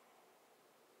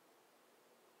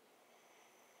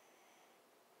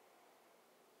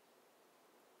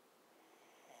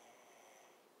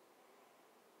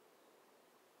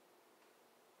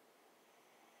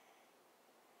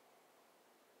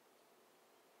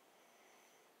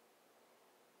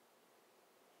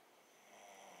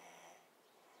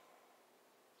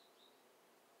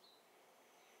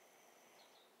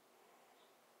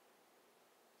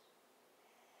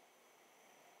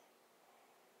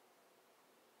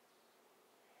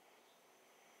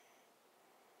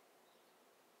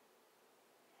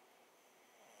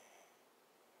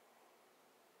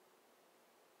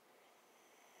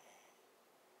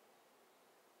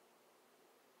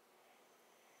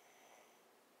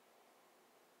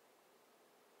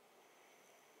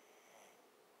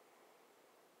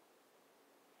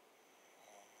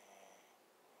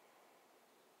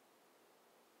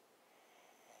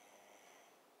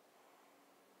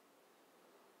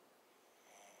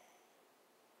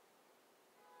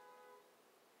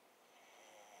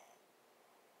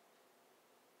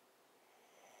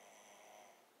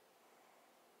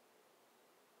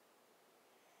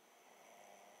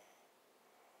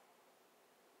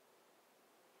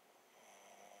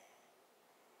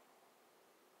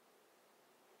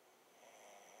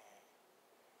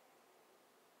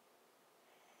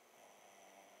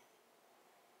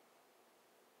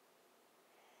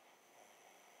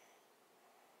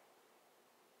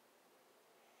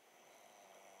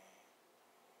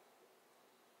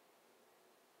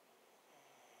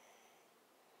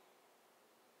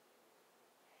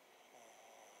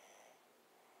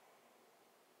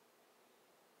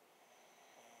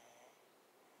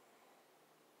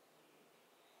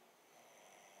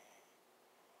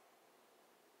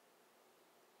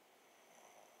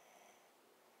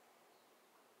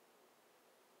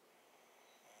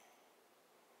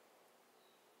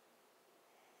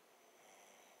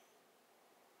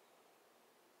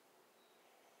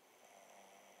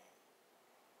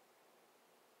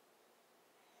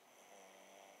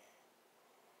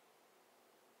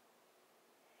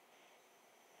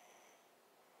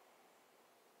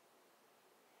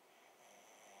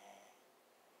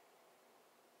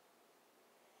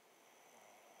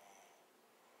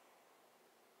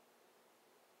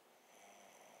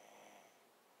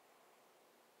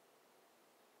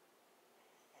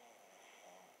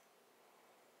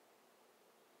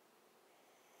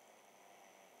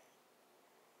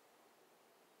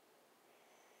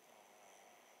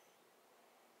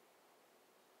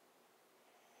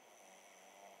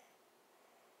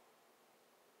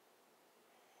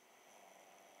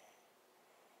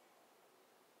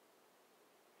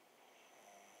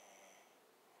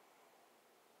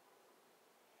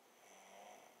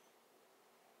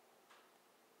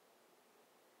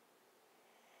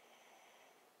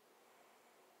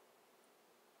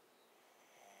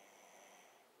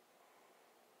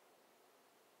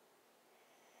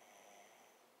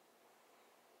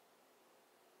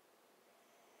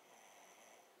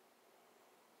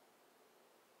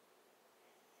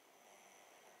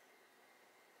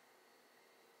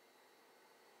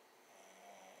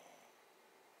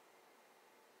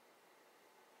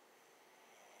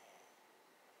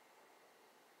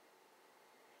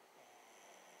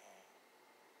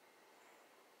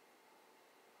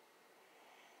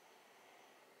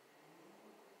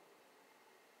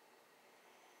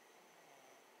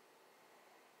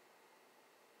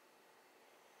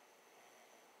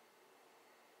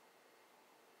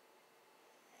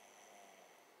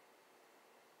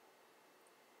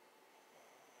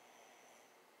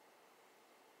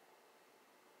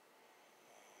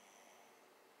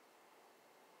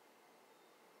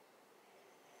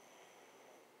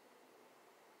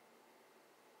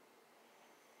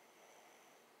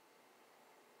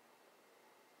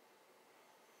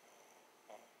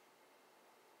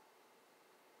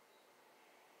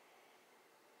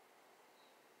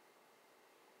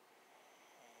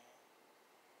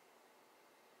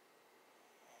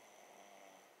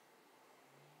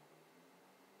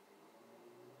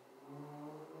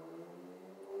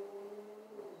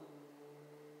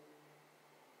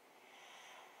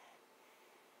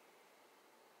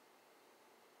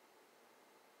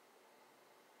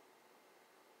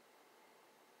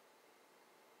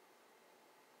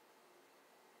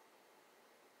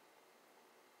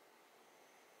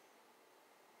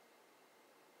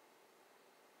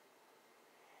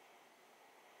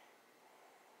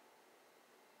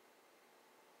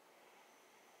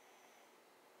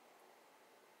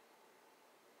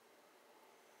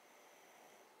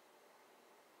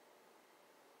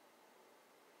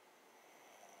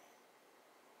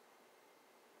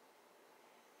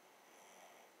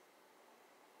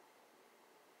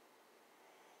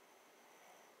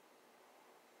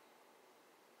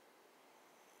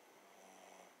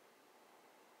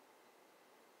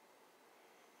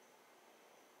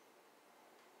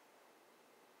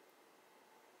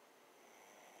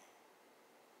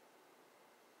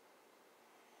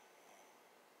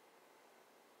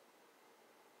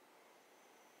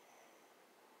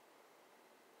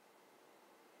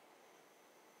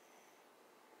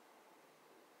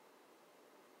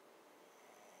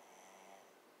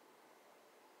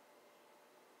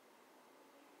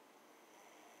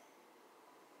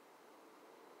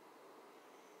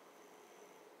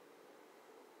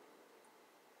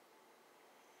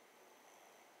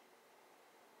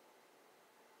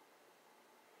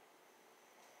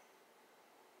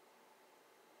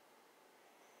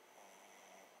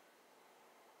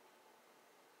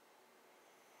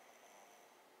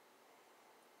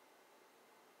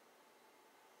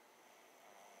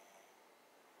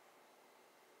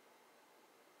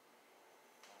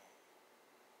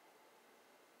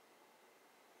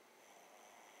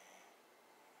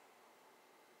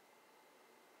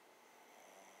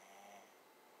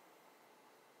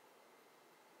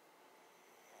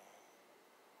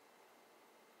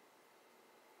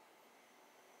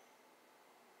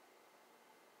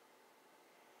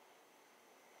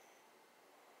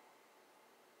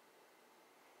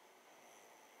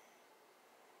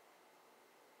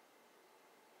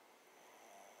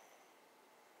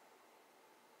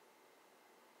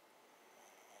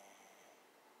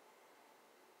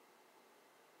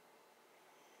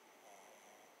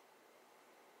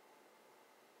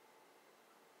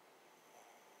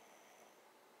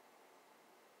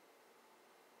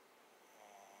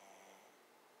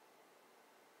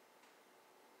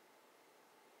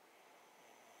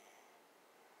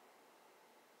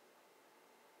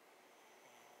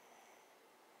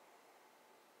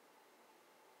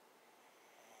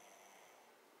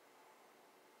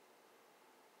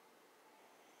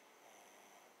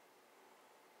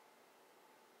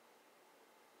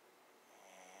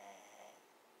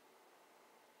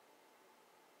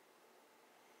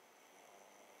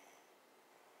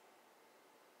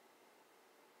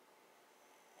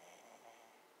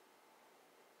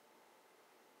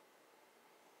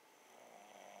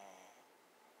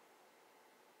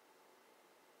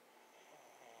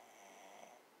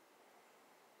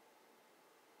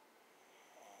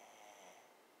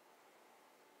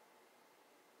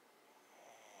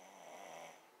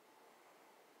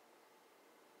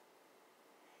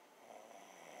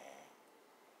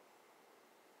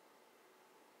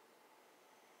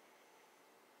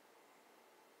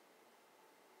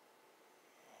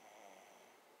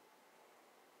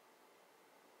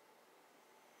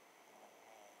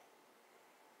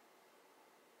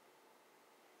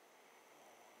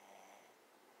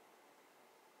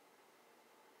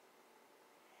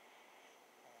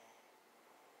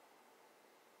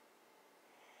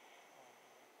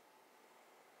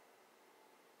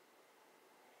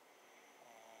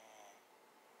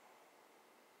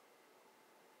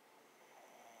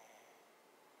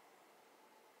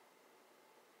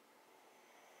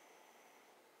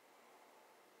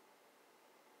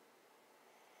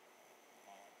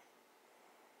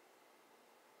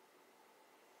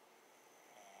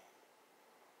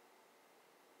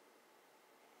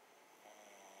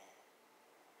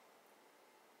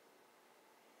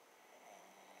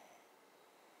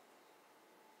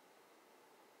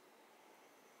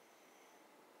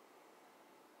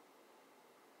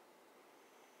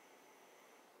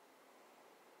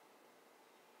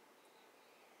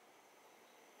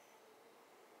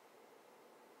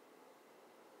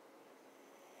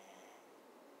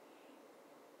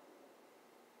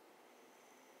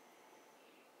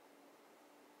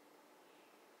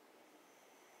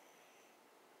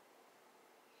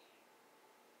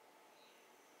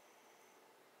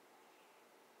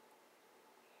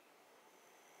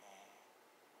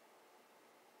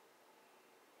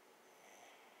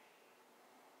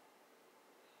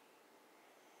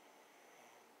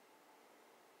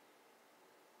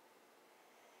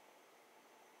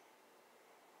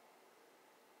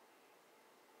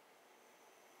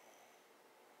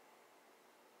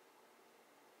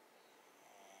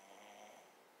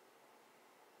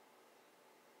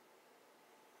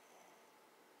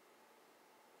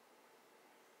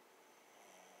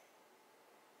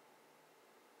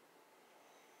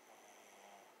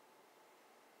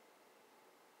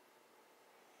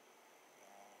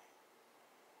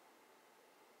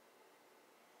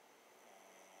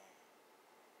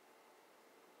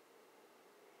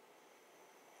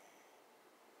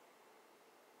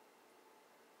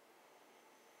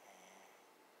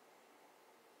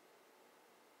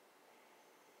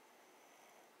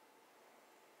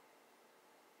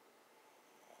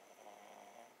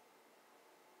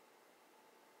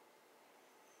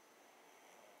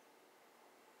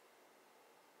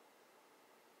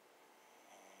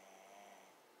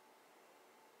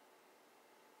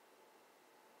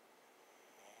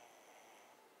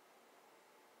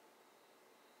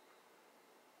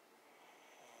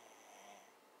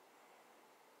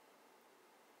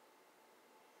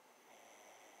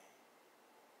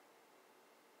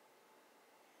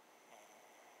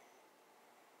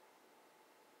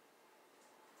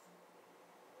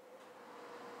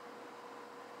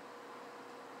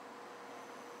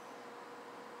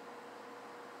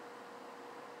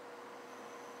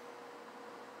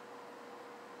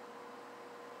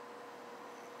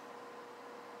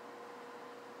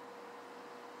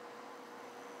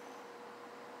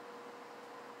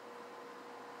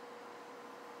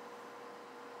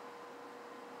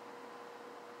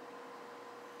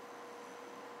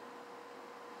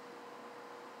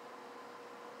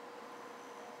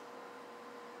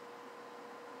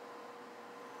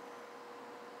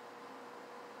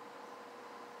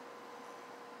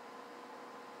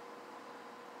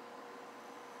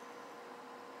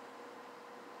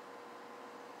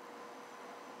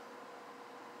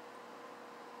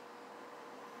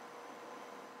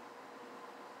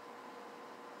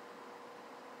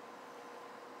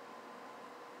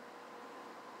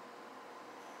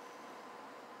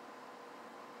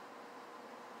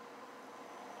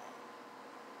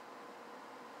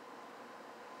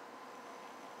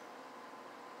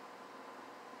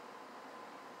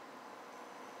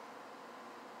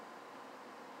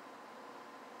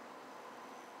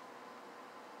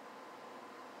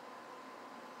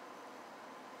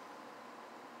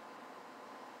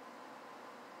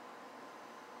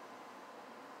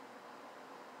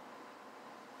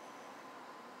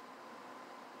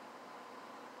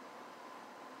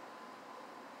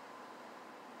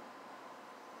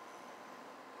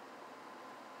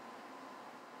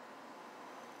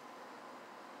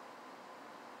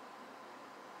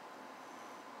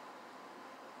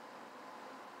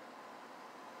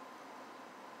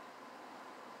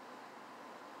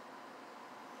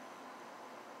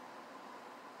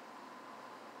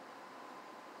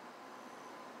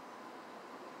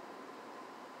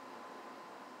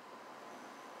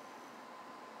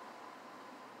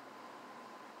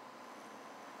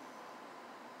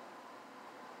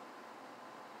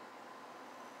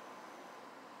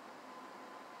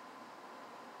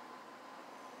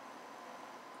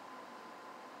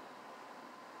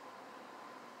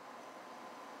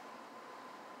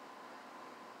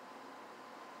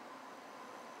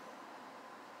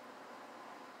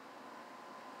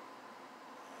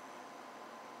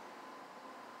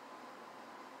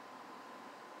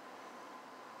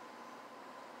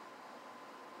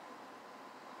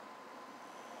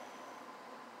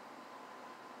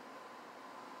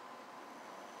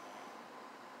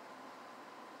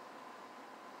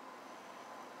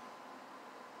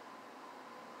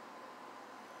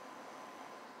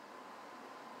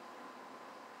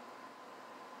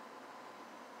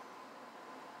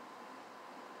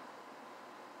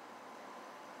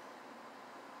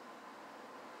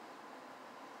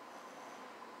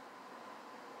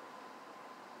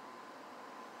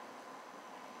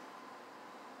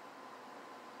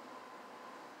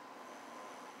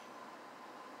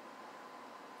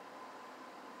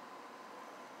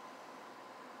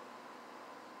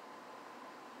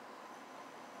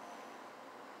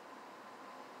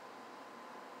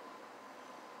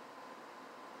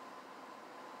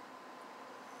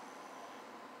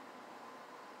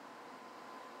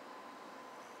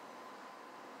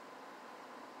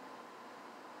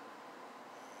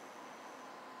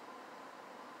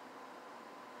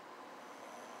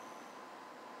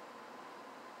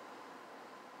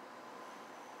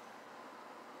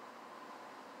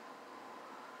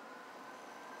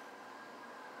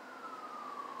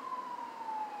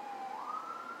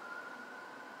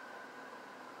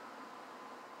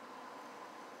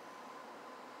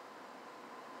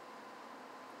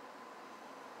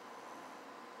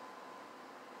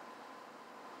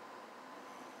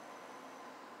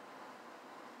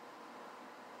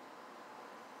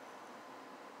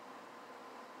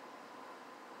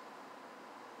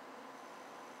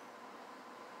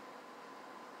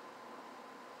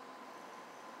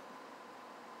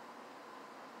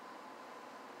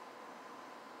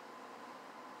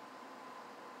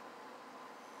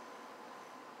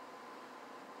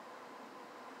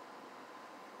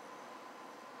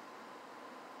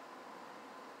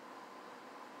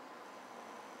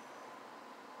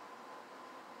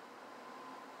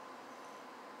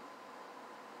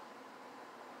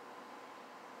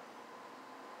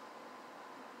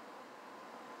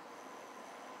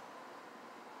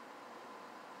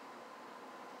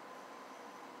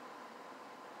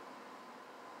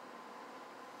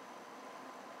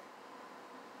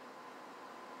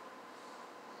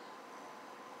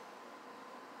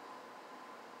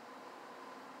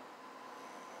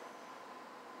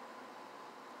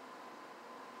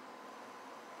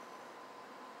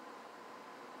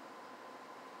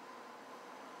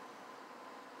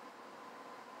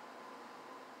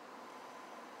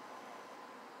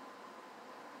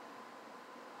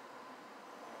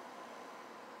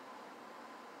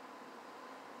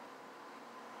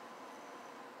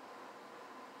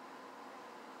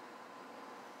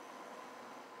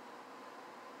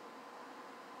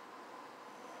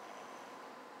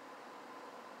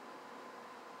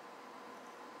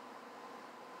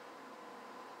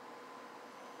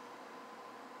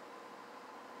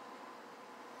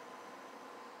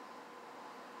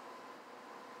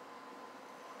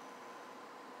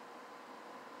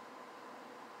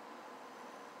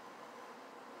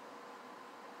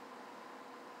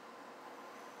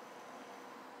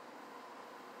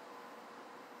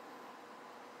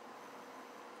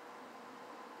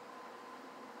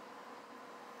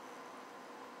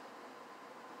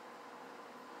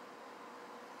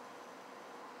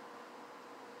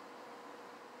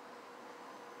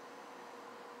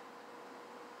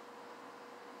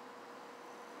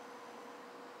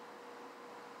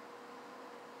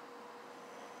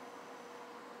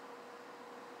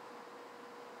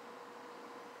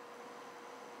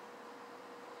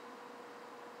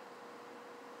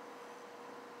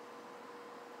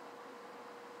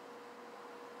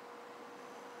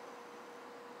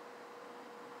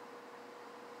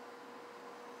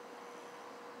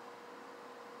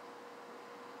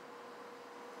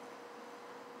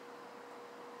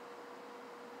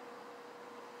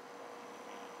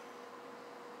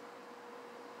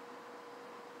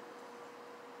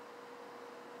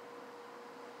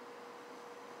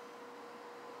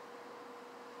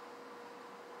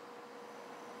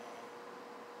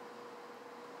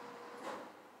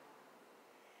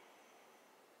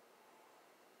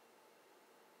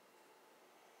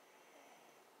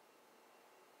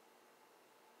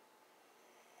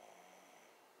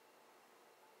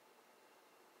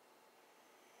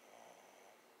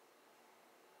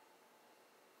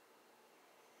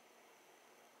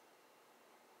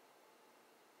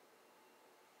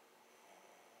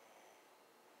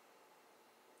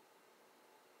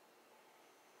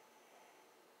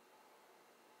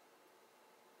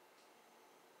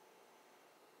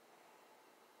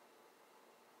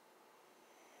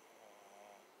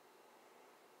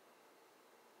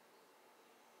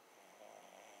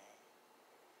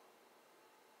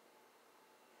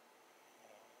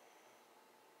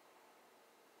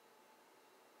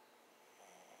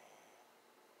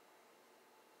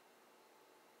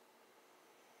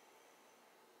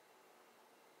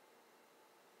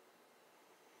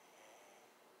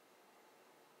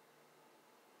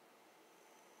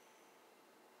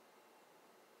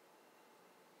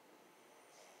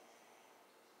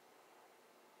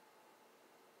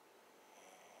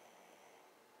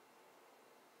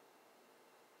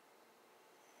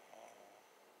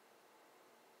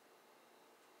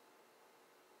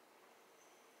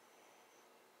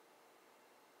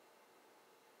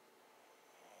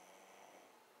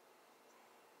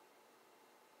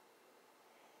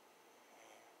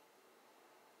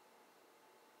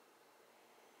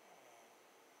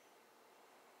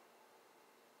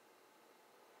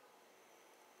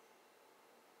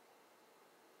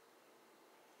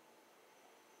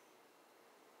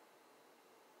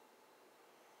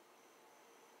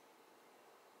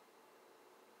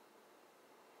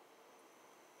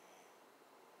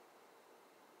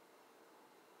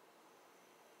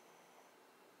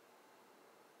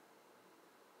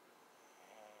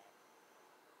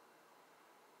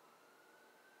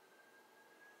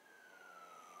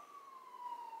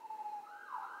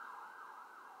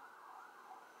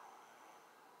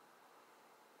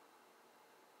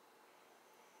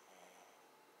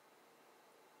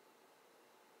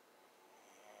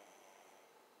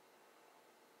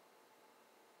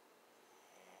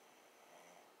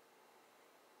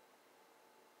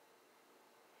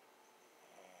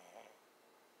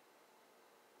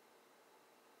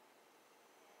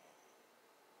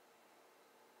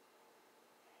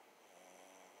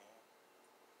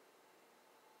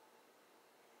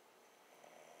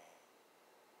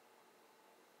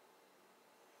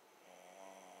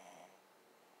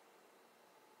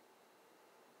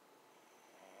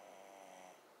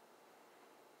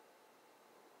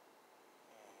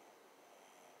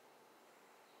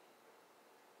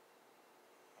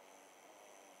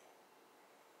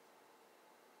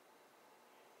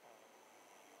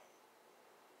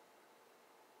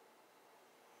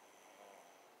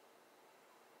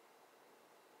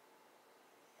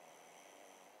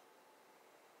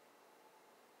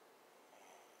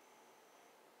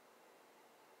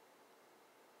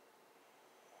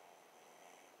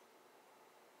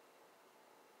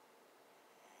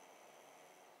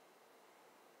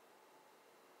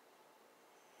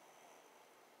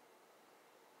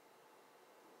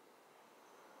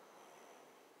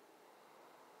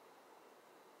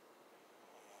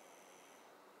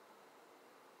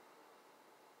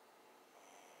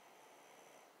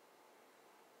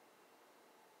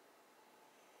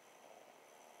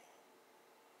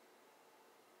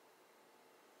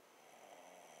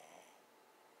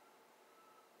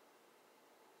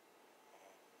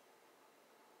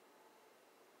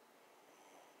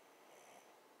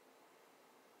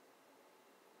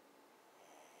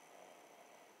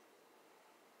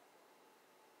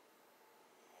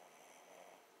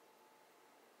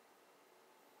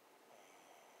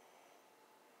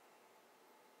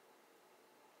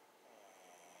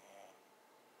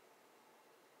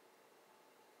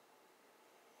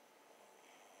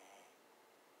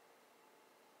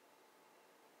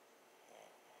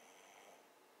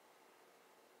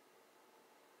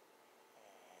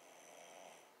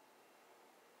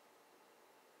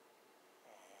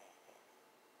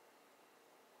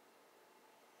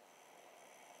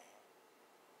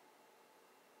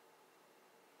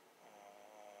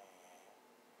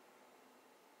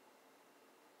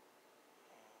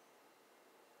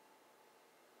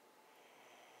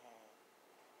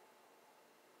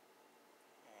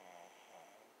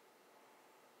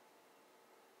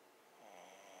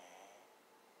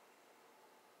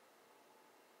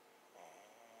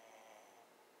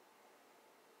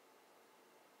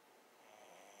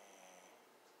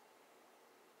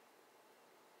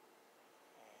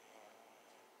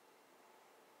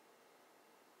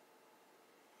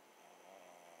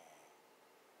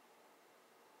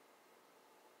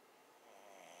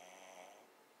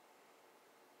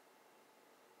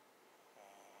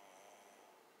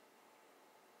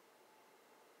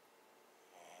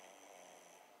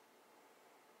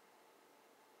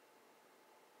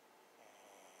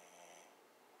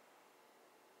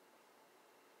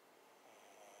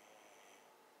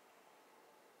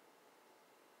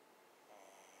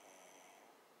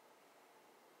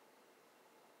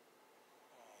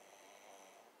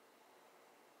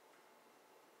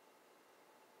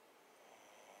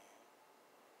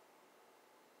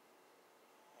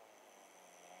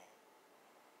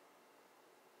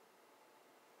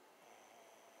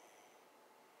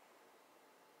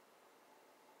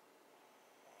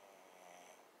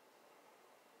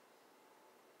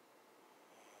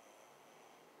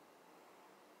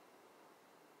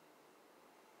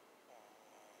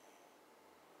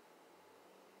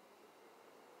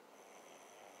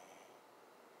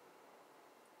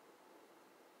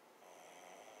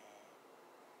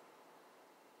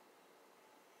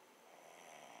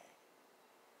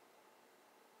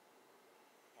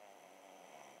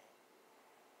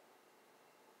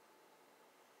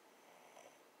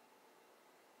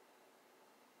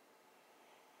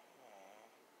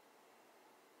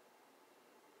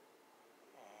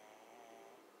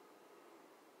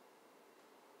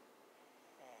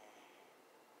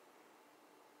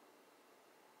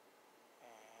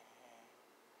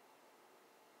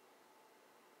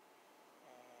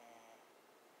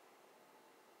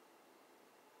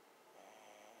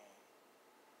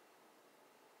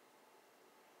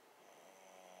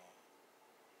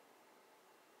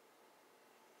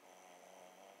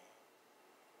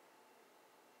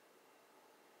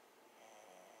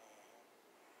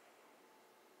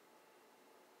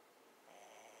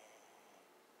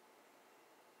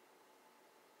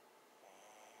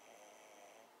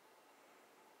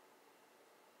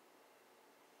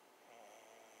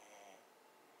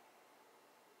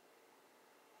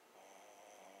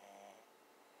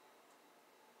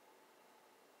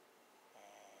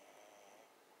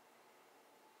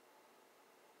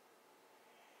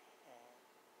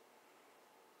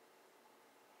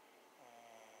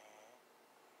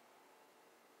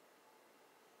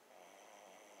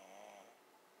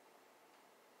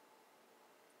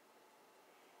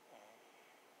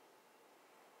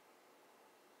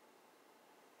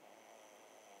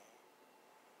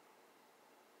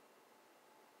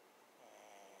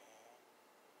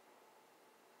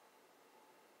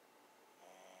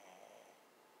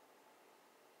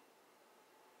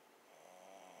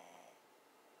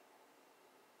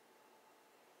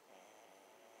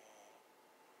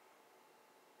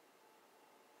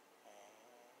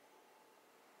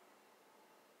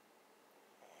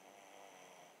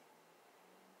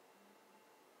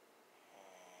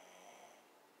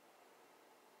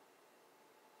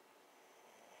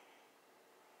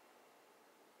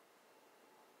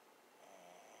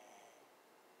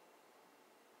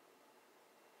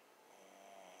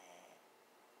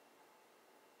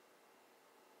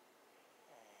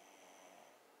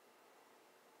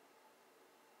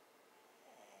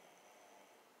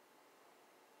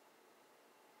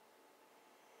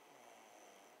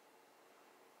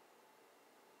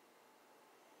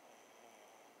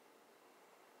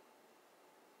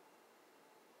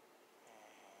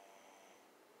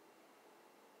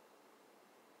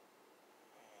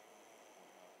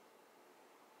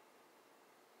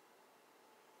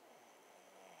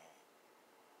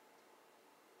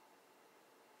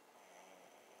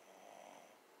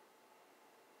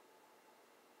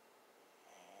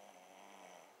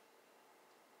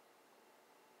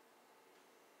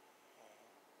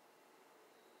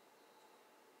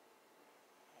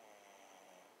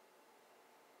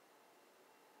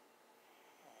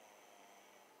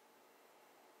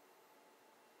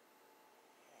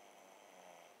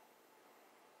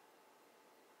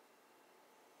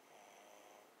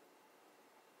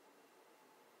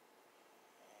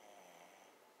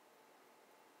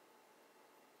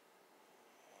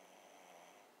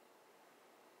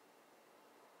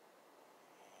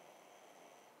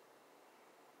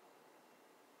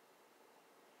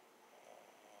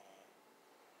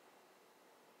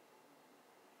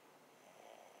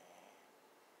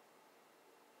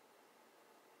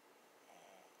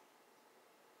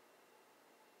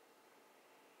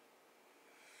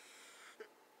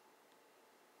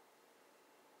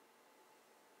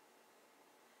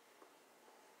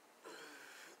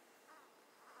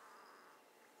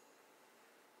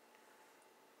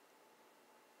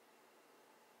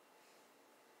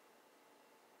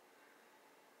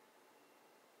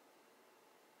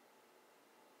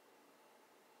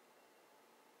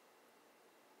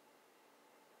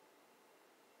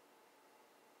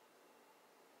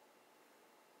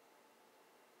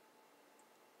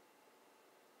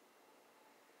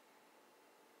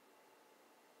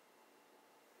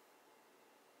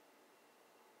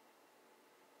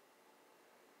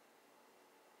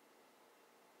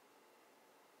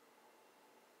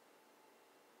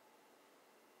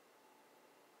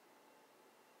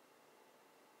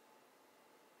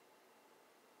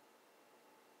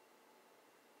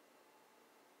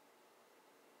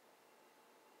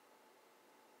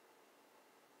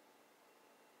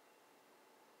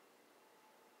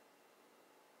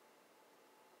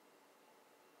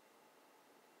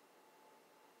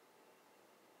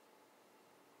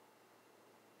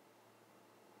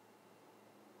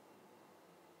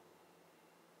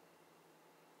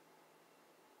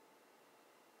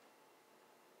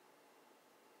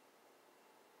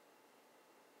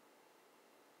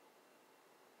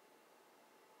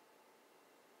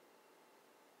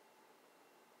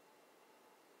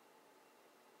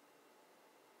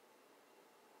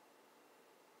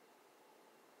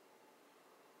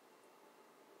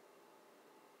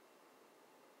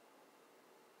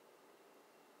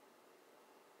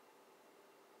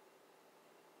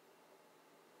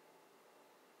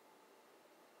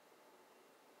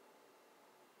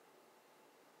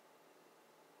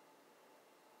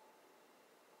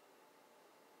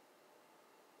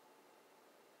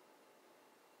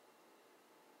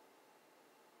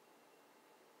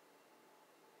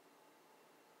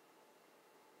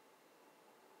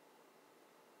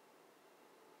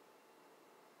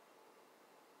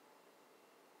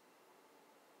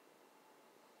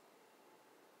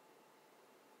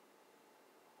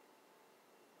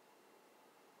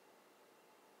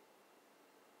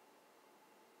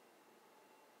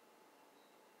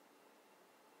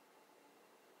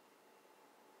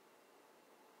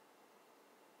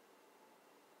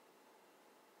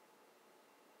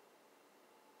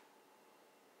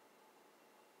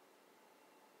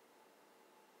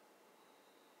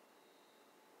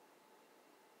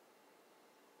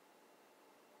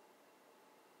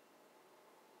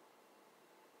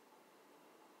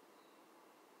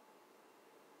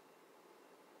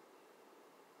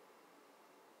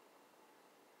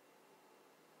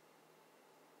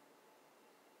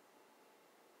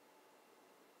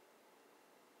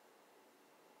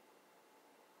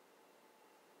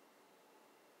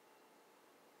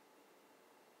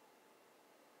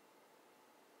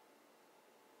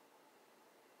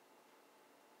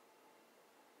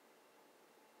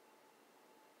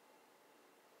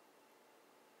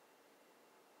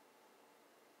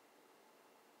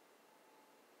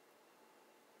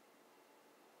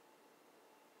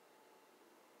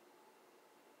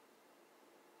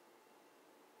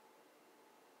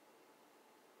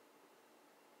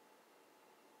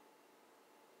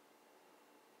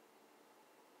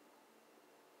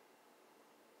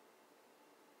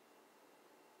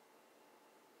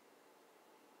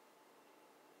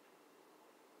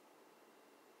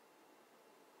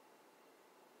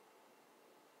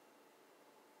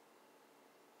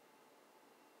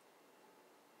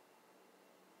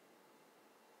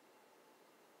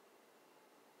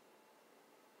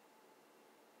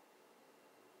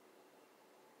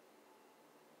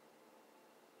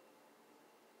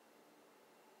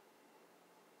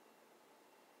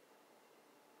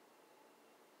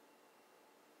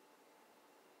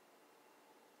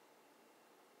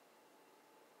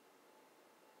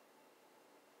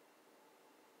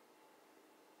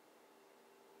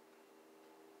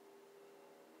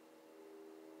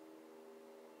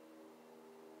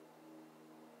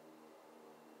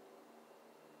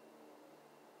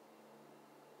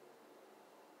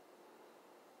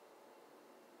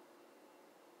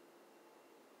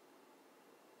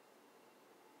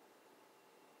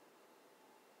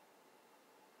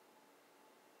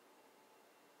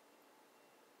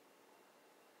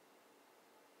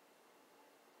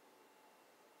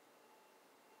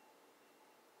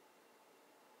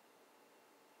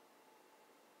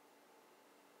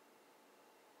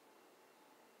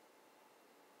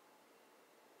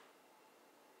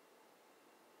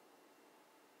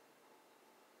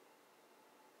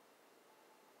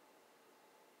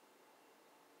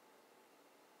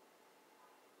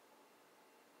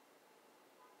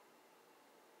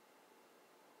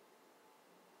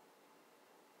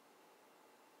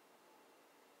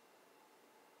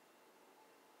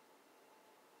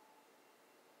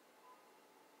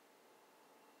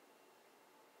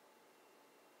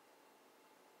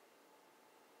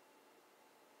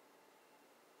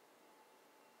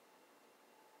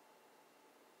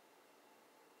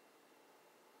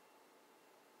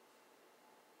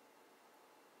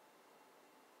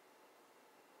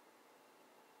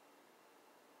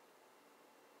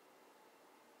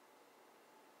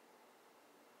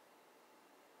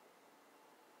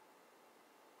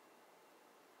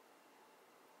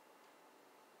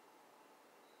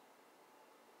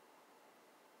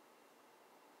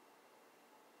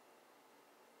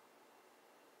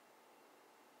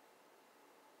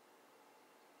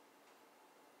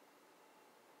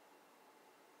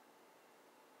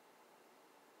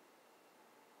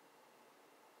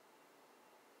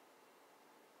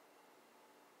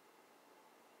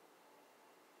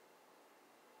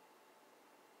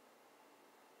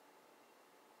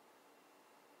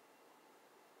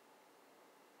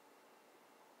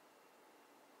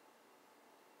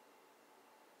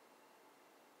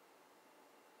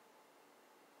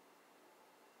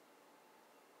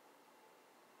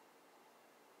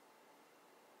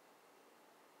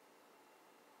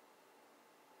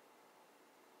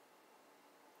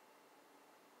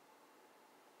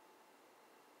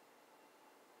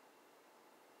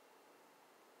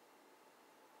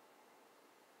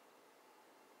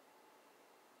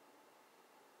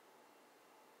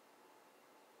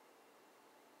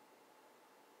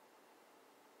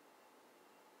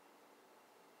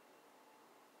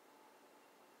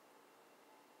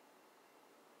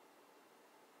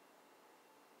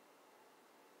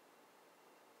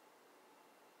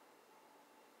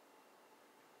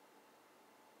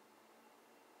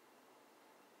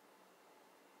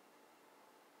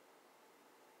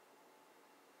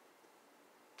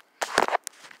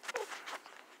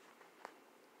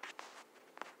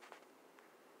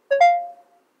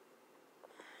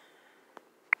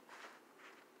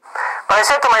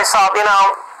to myself,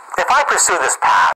 if I pursue this path,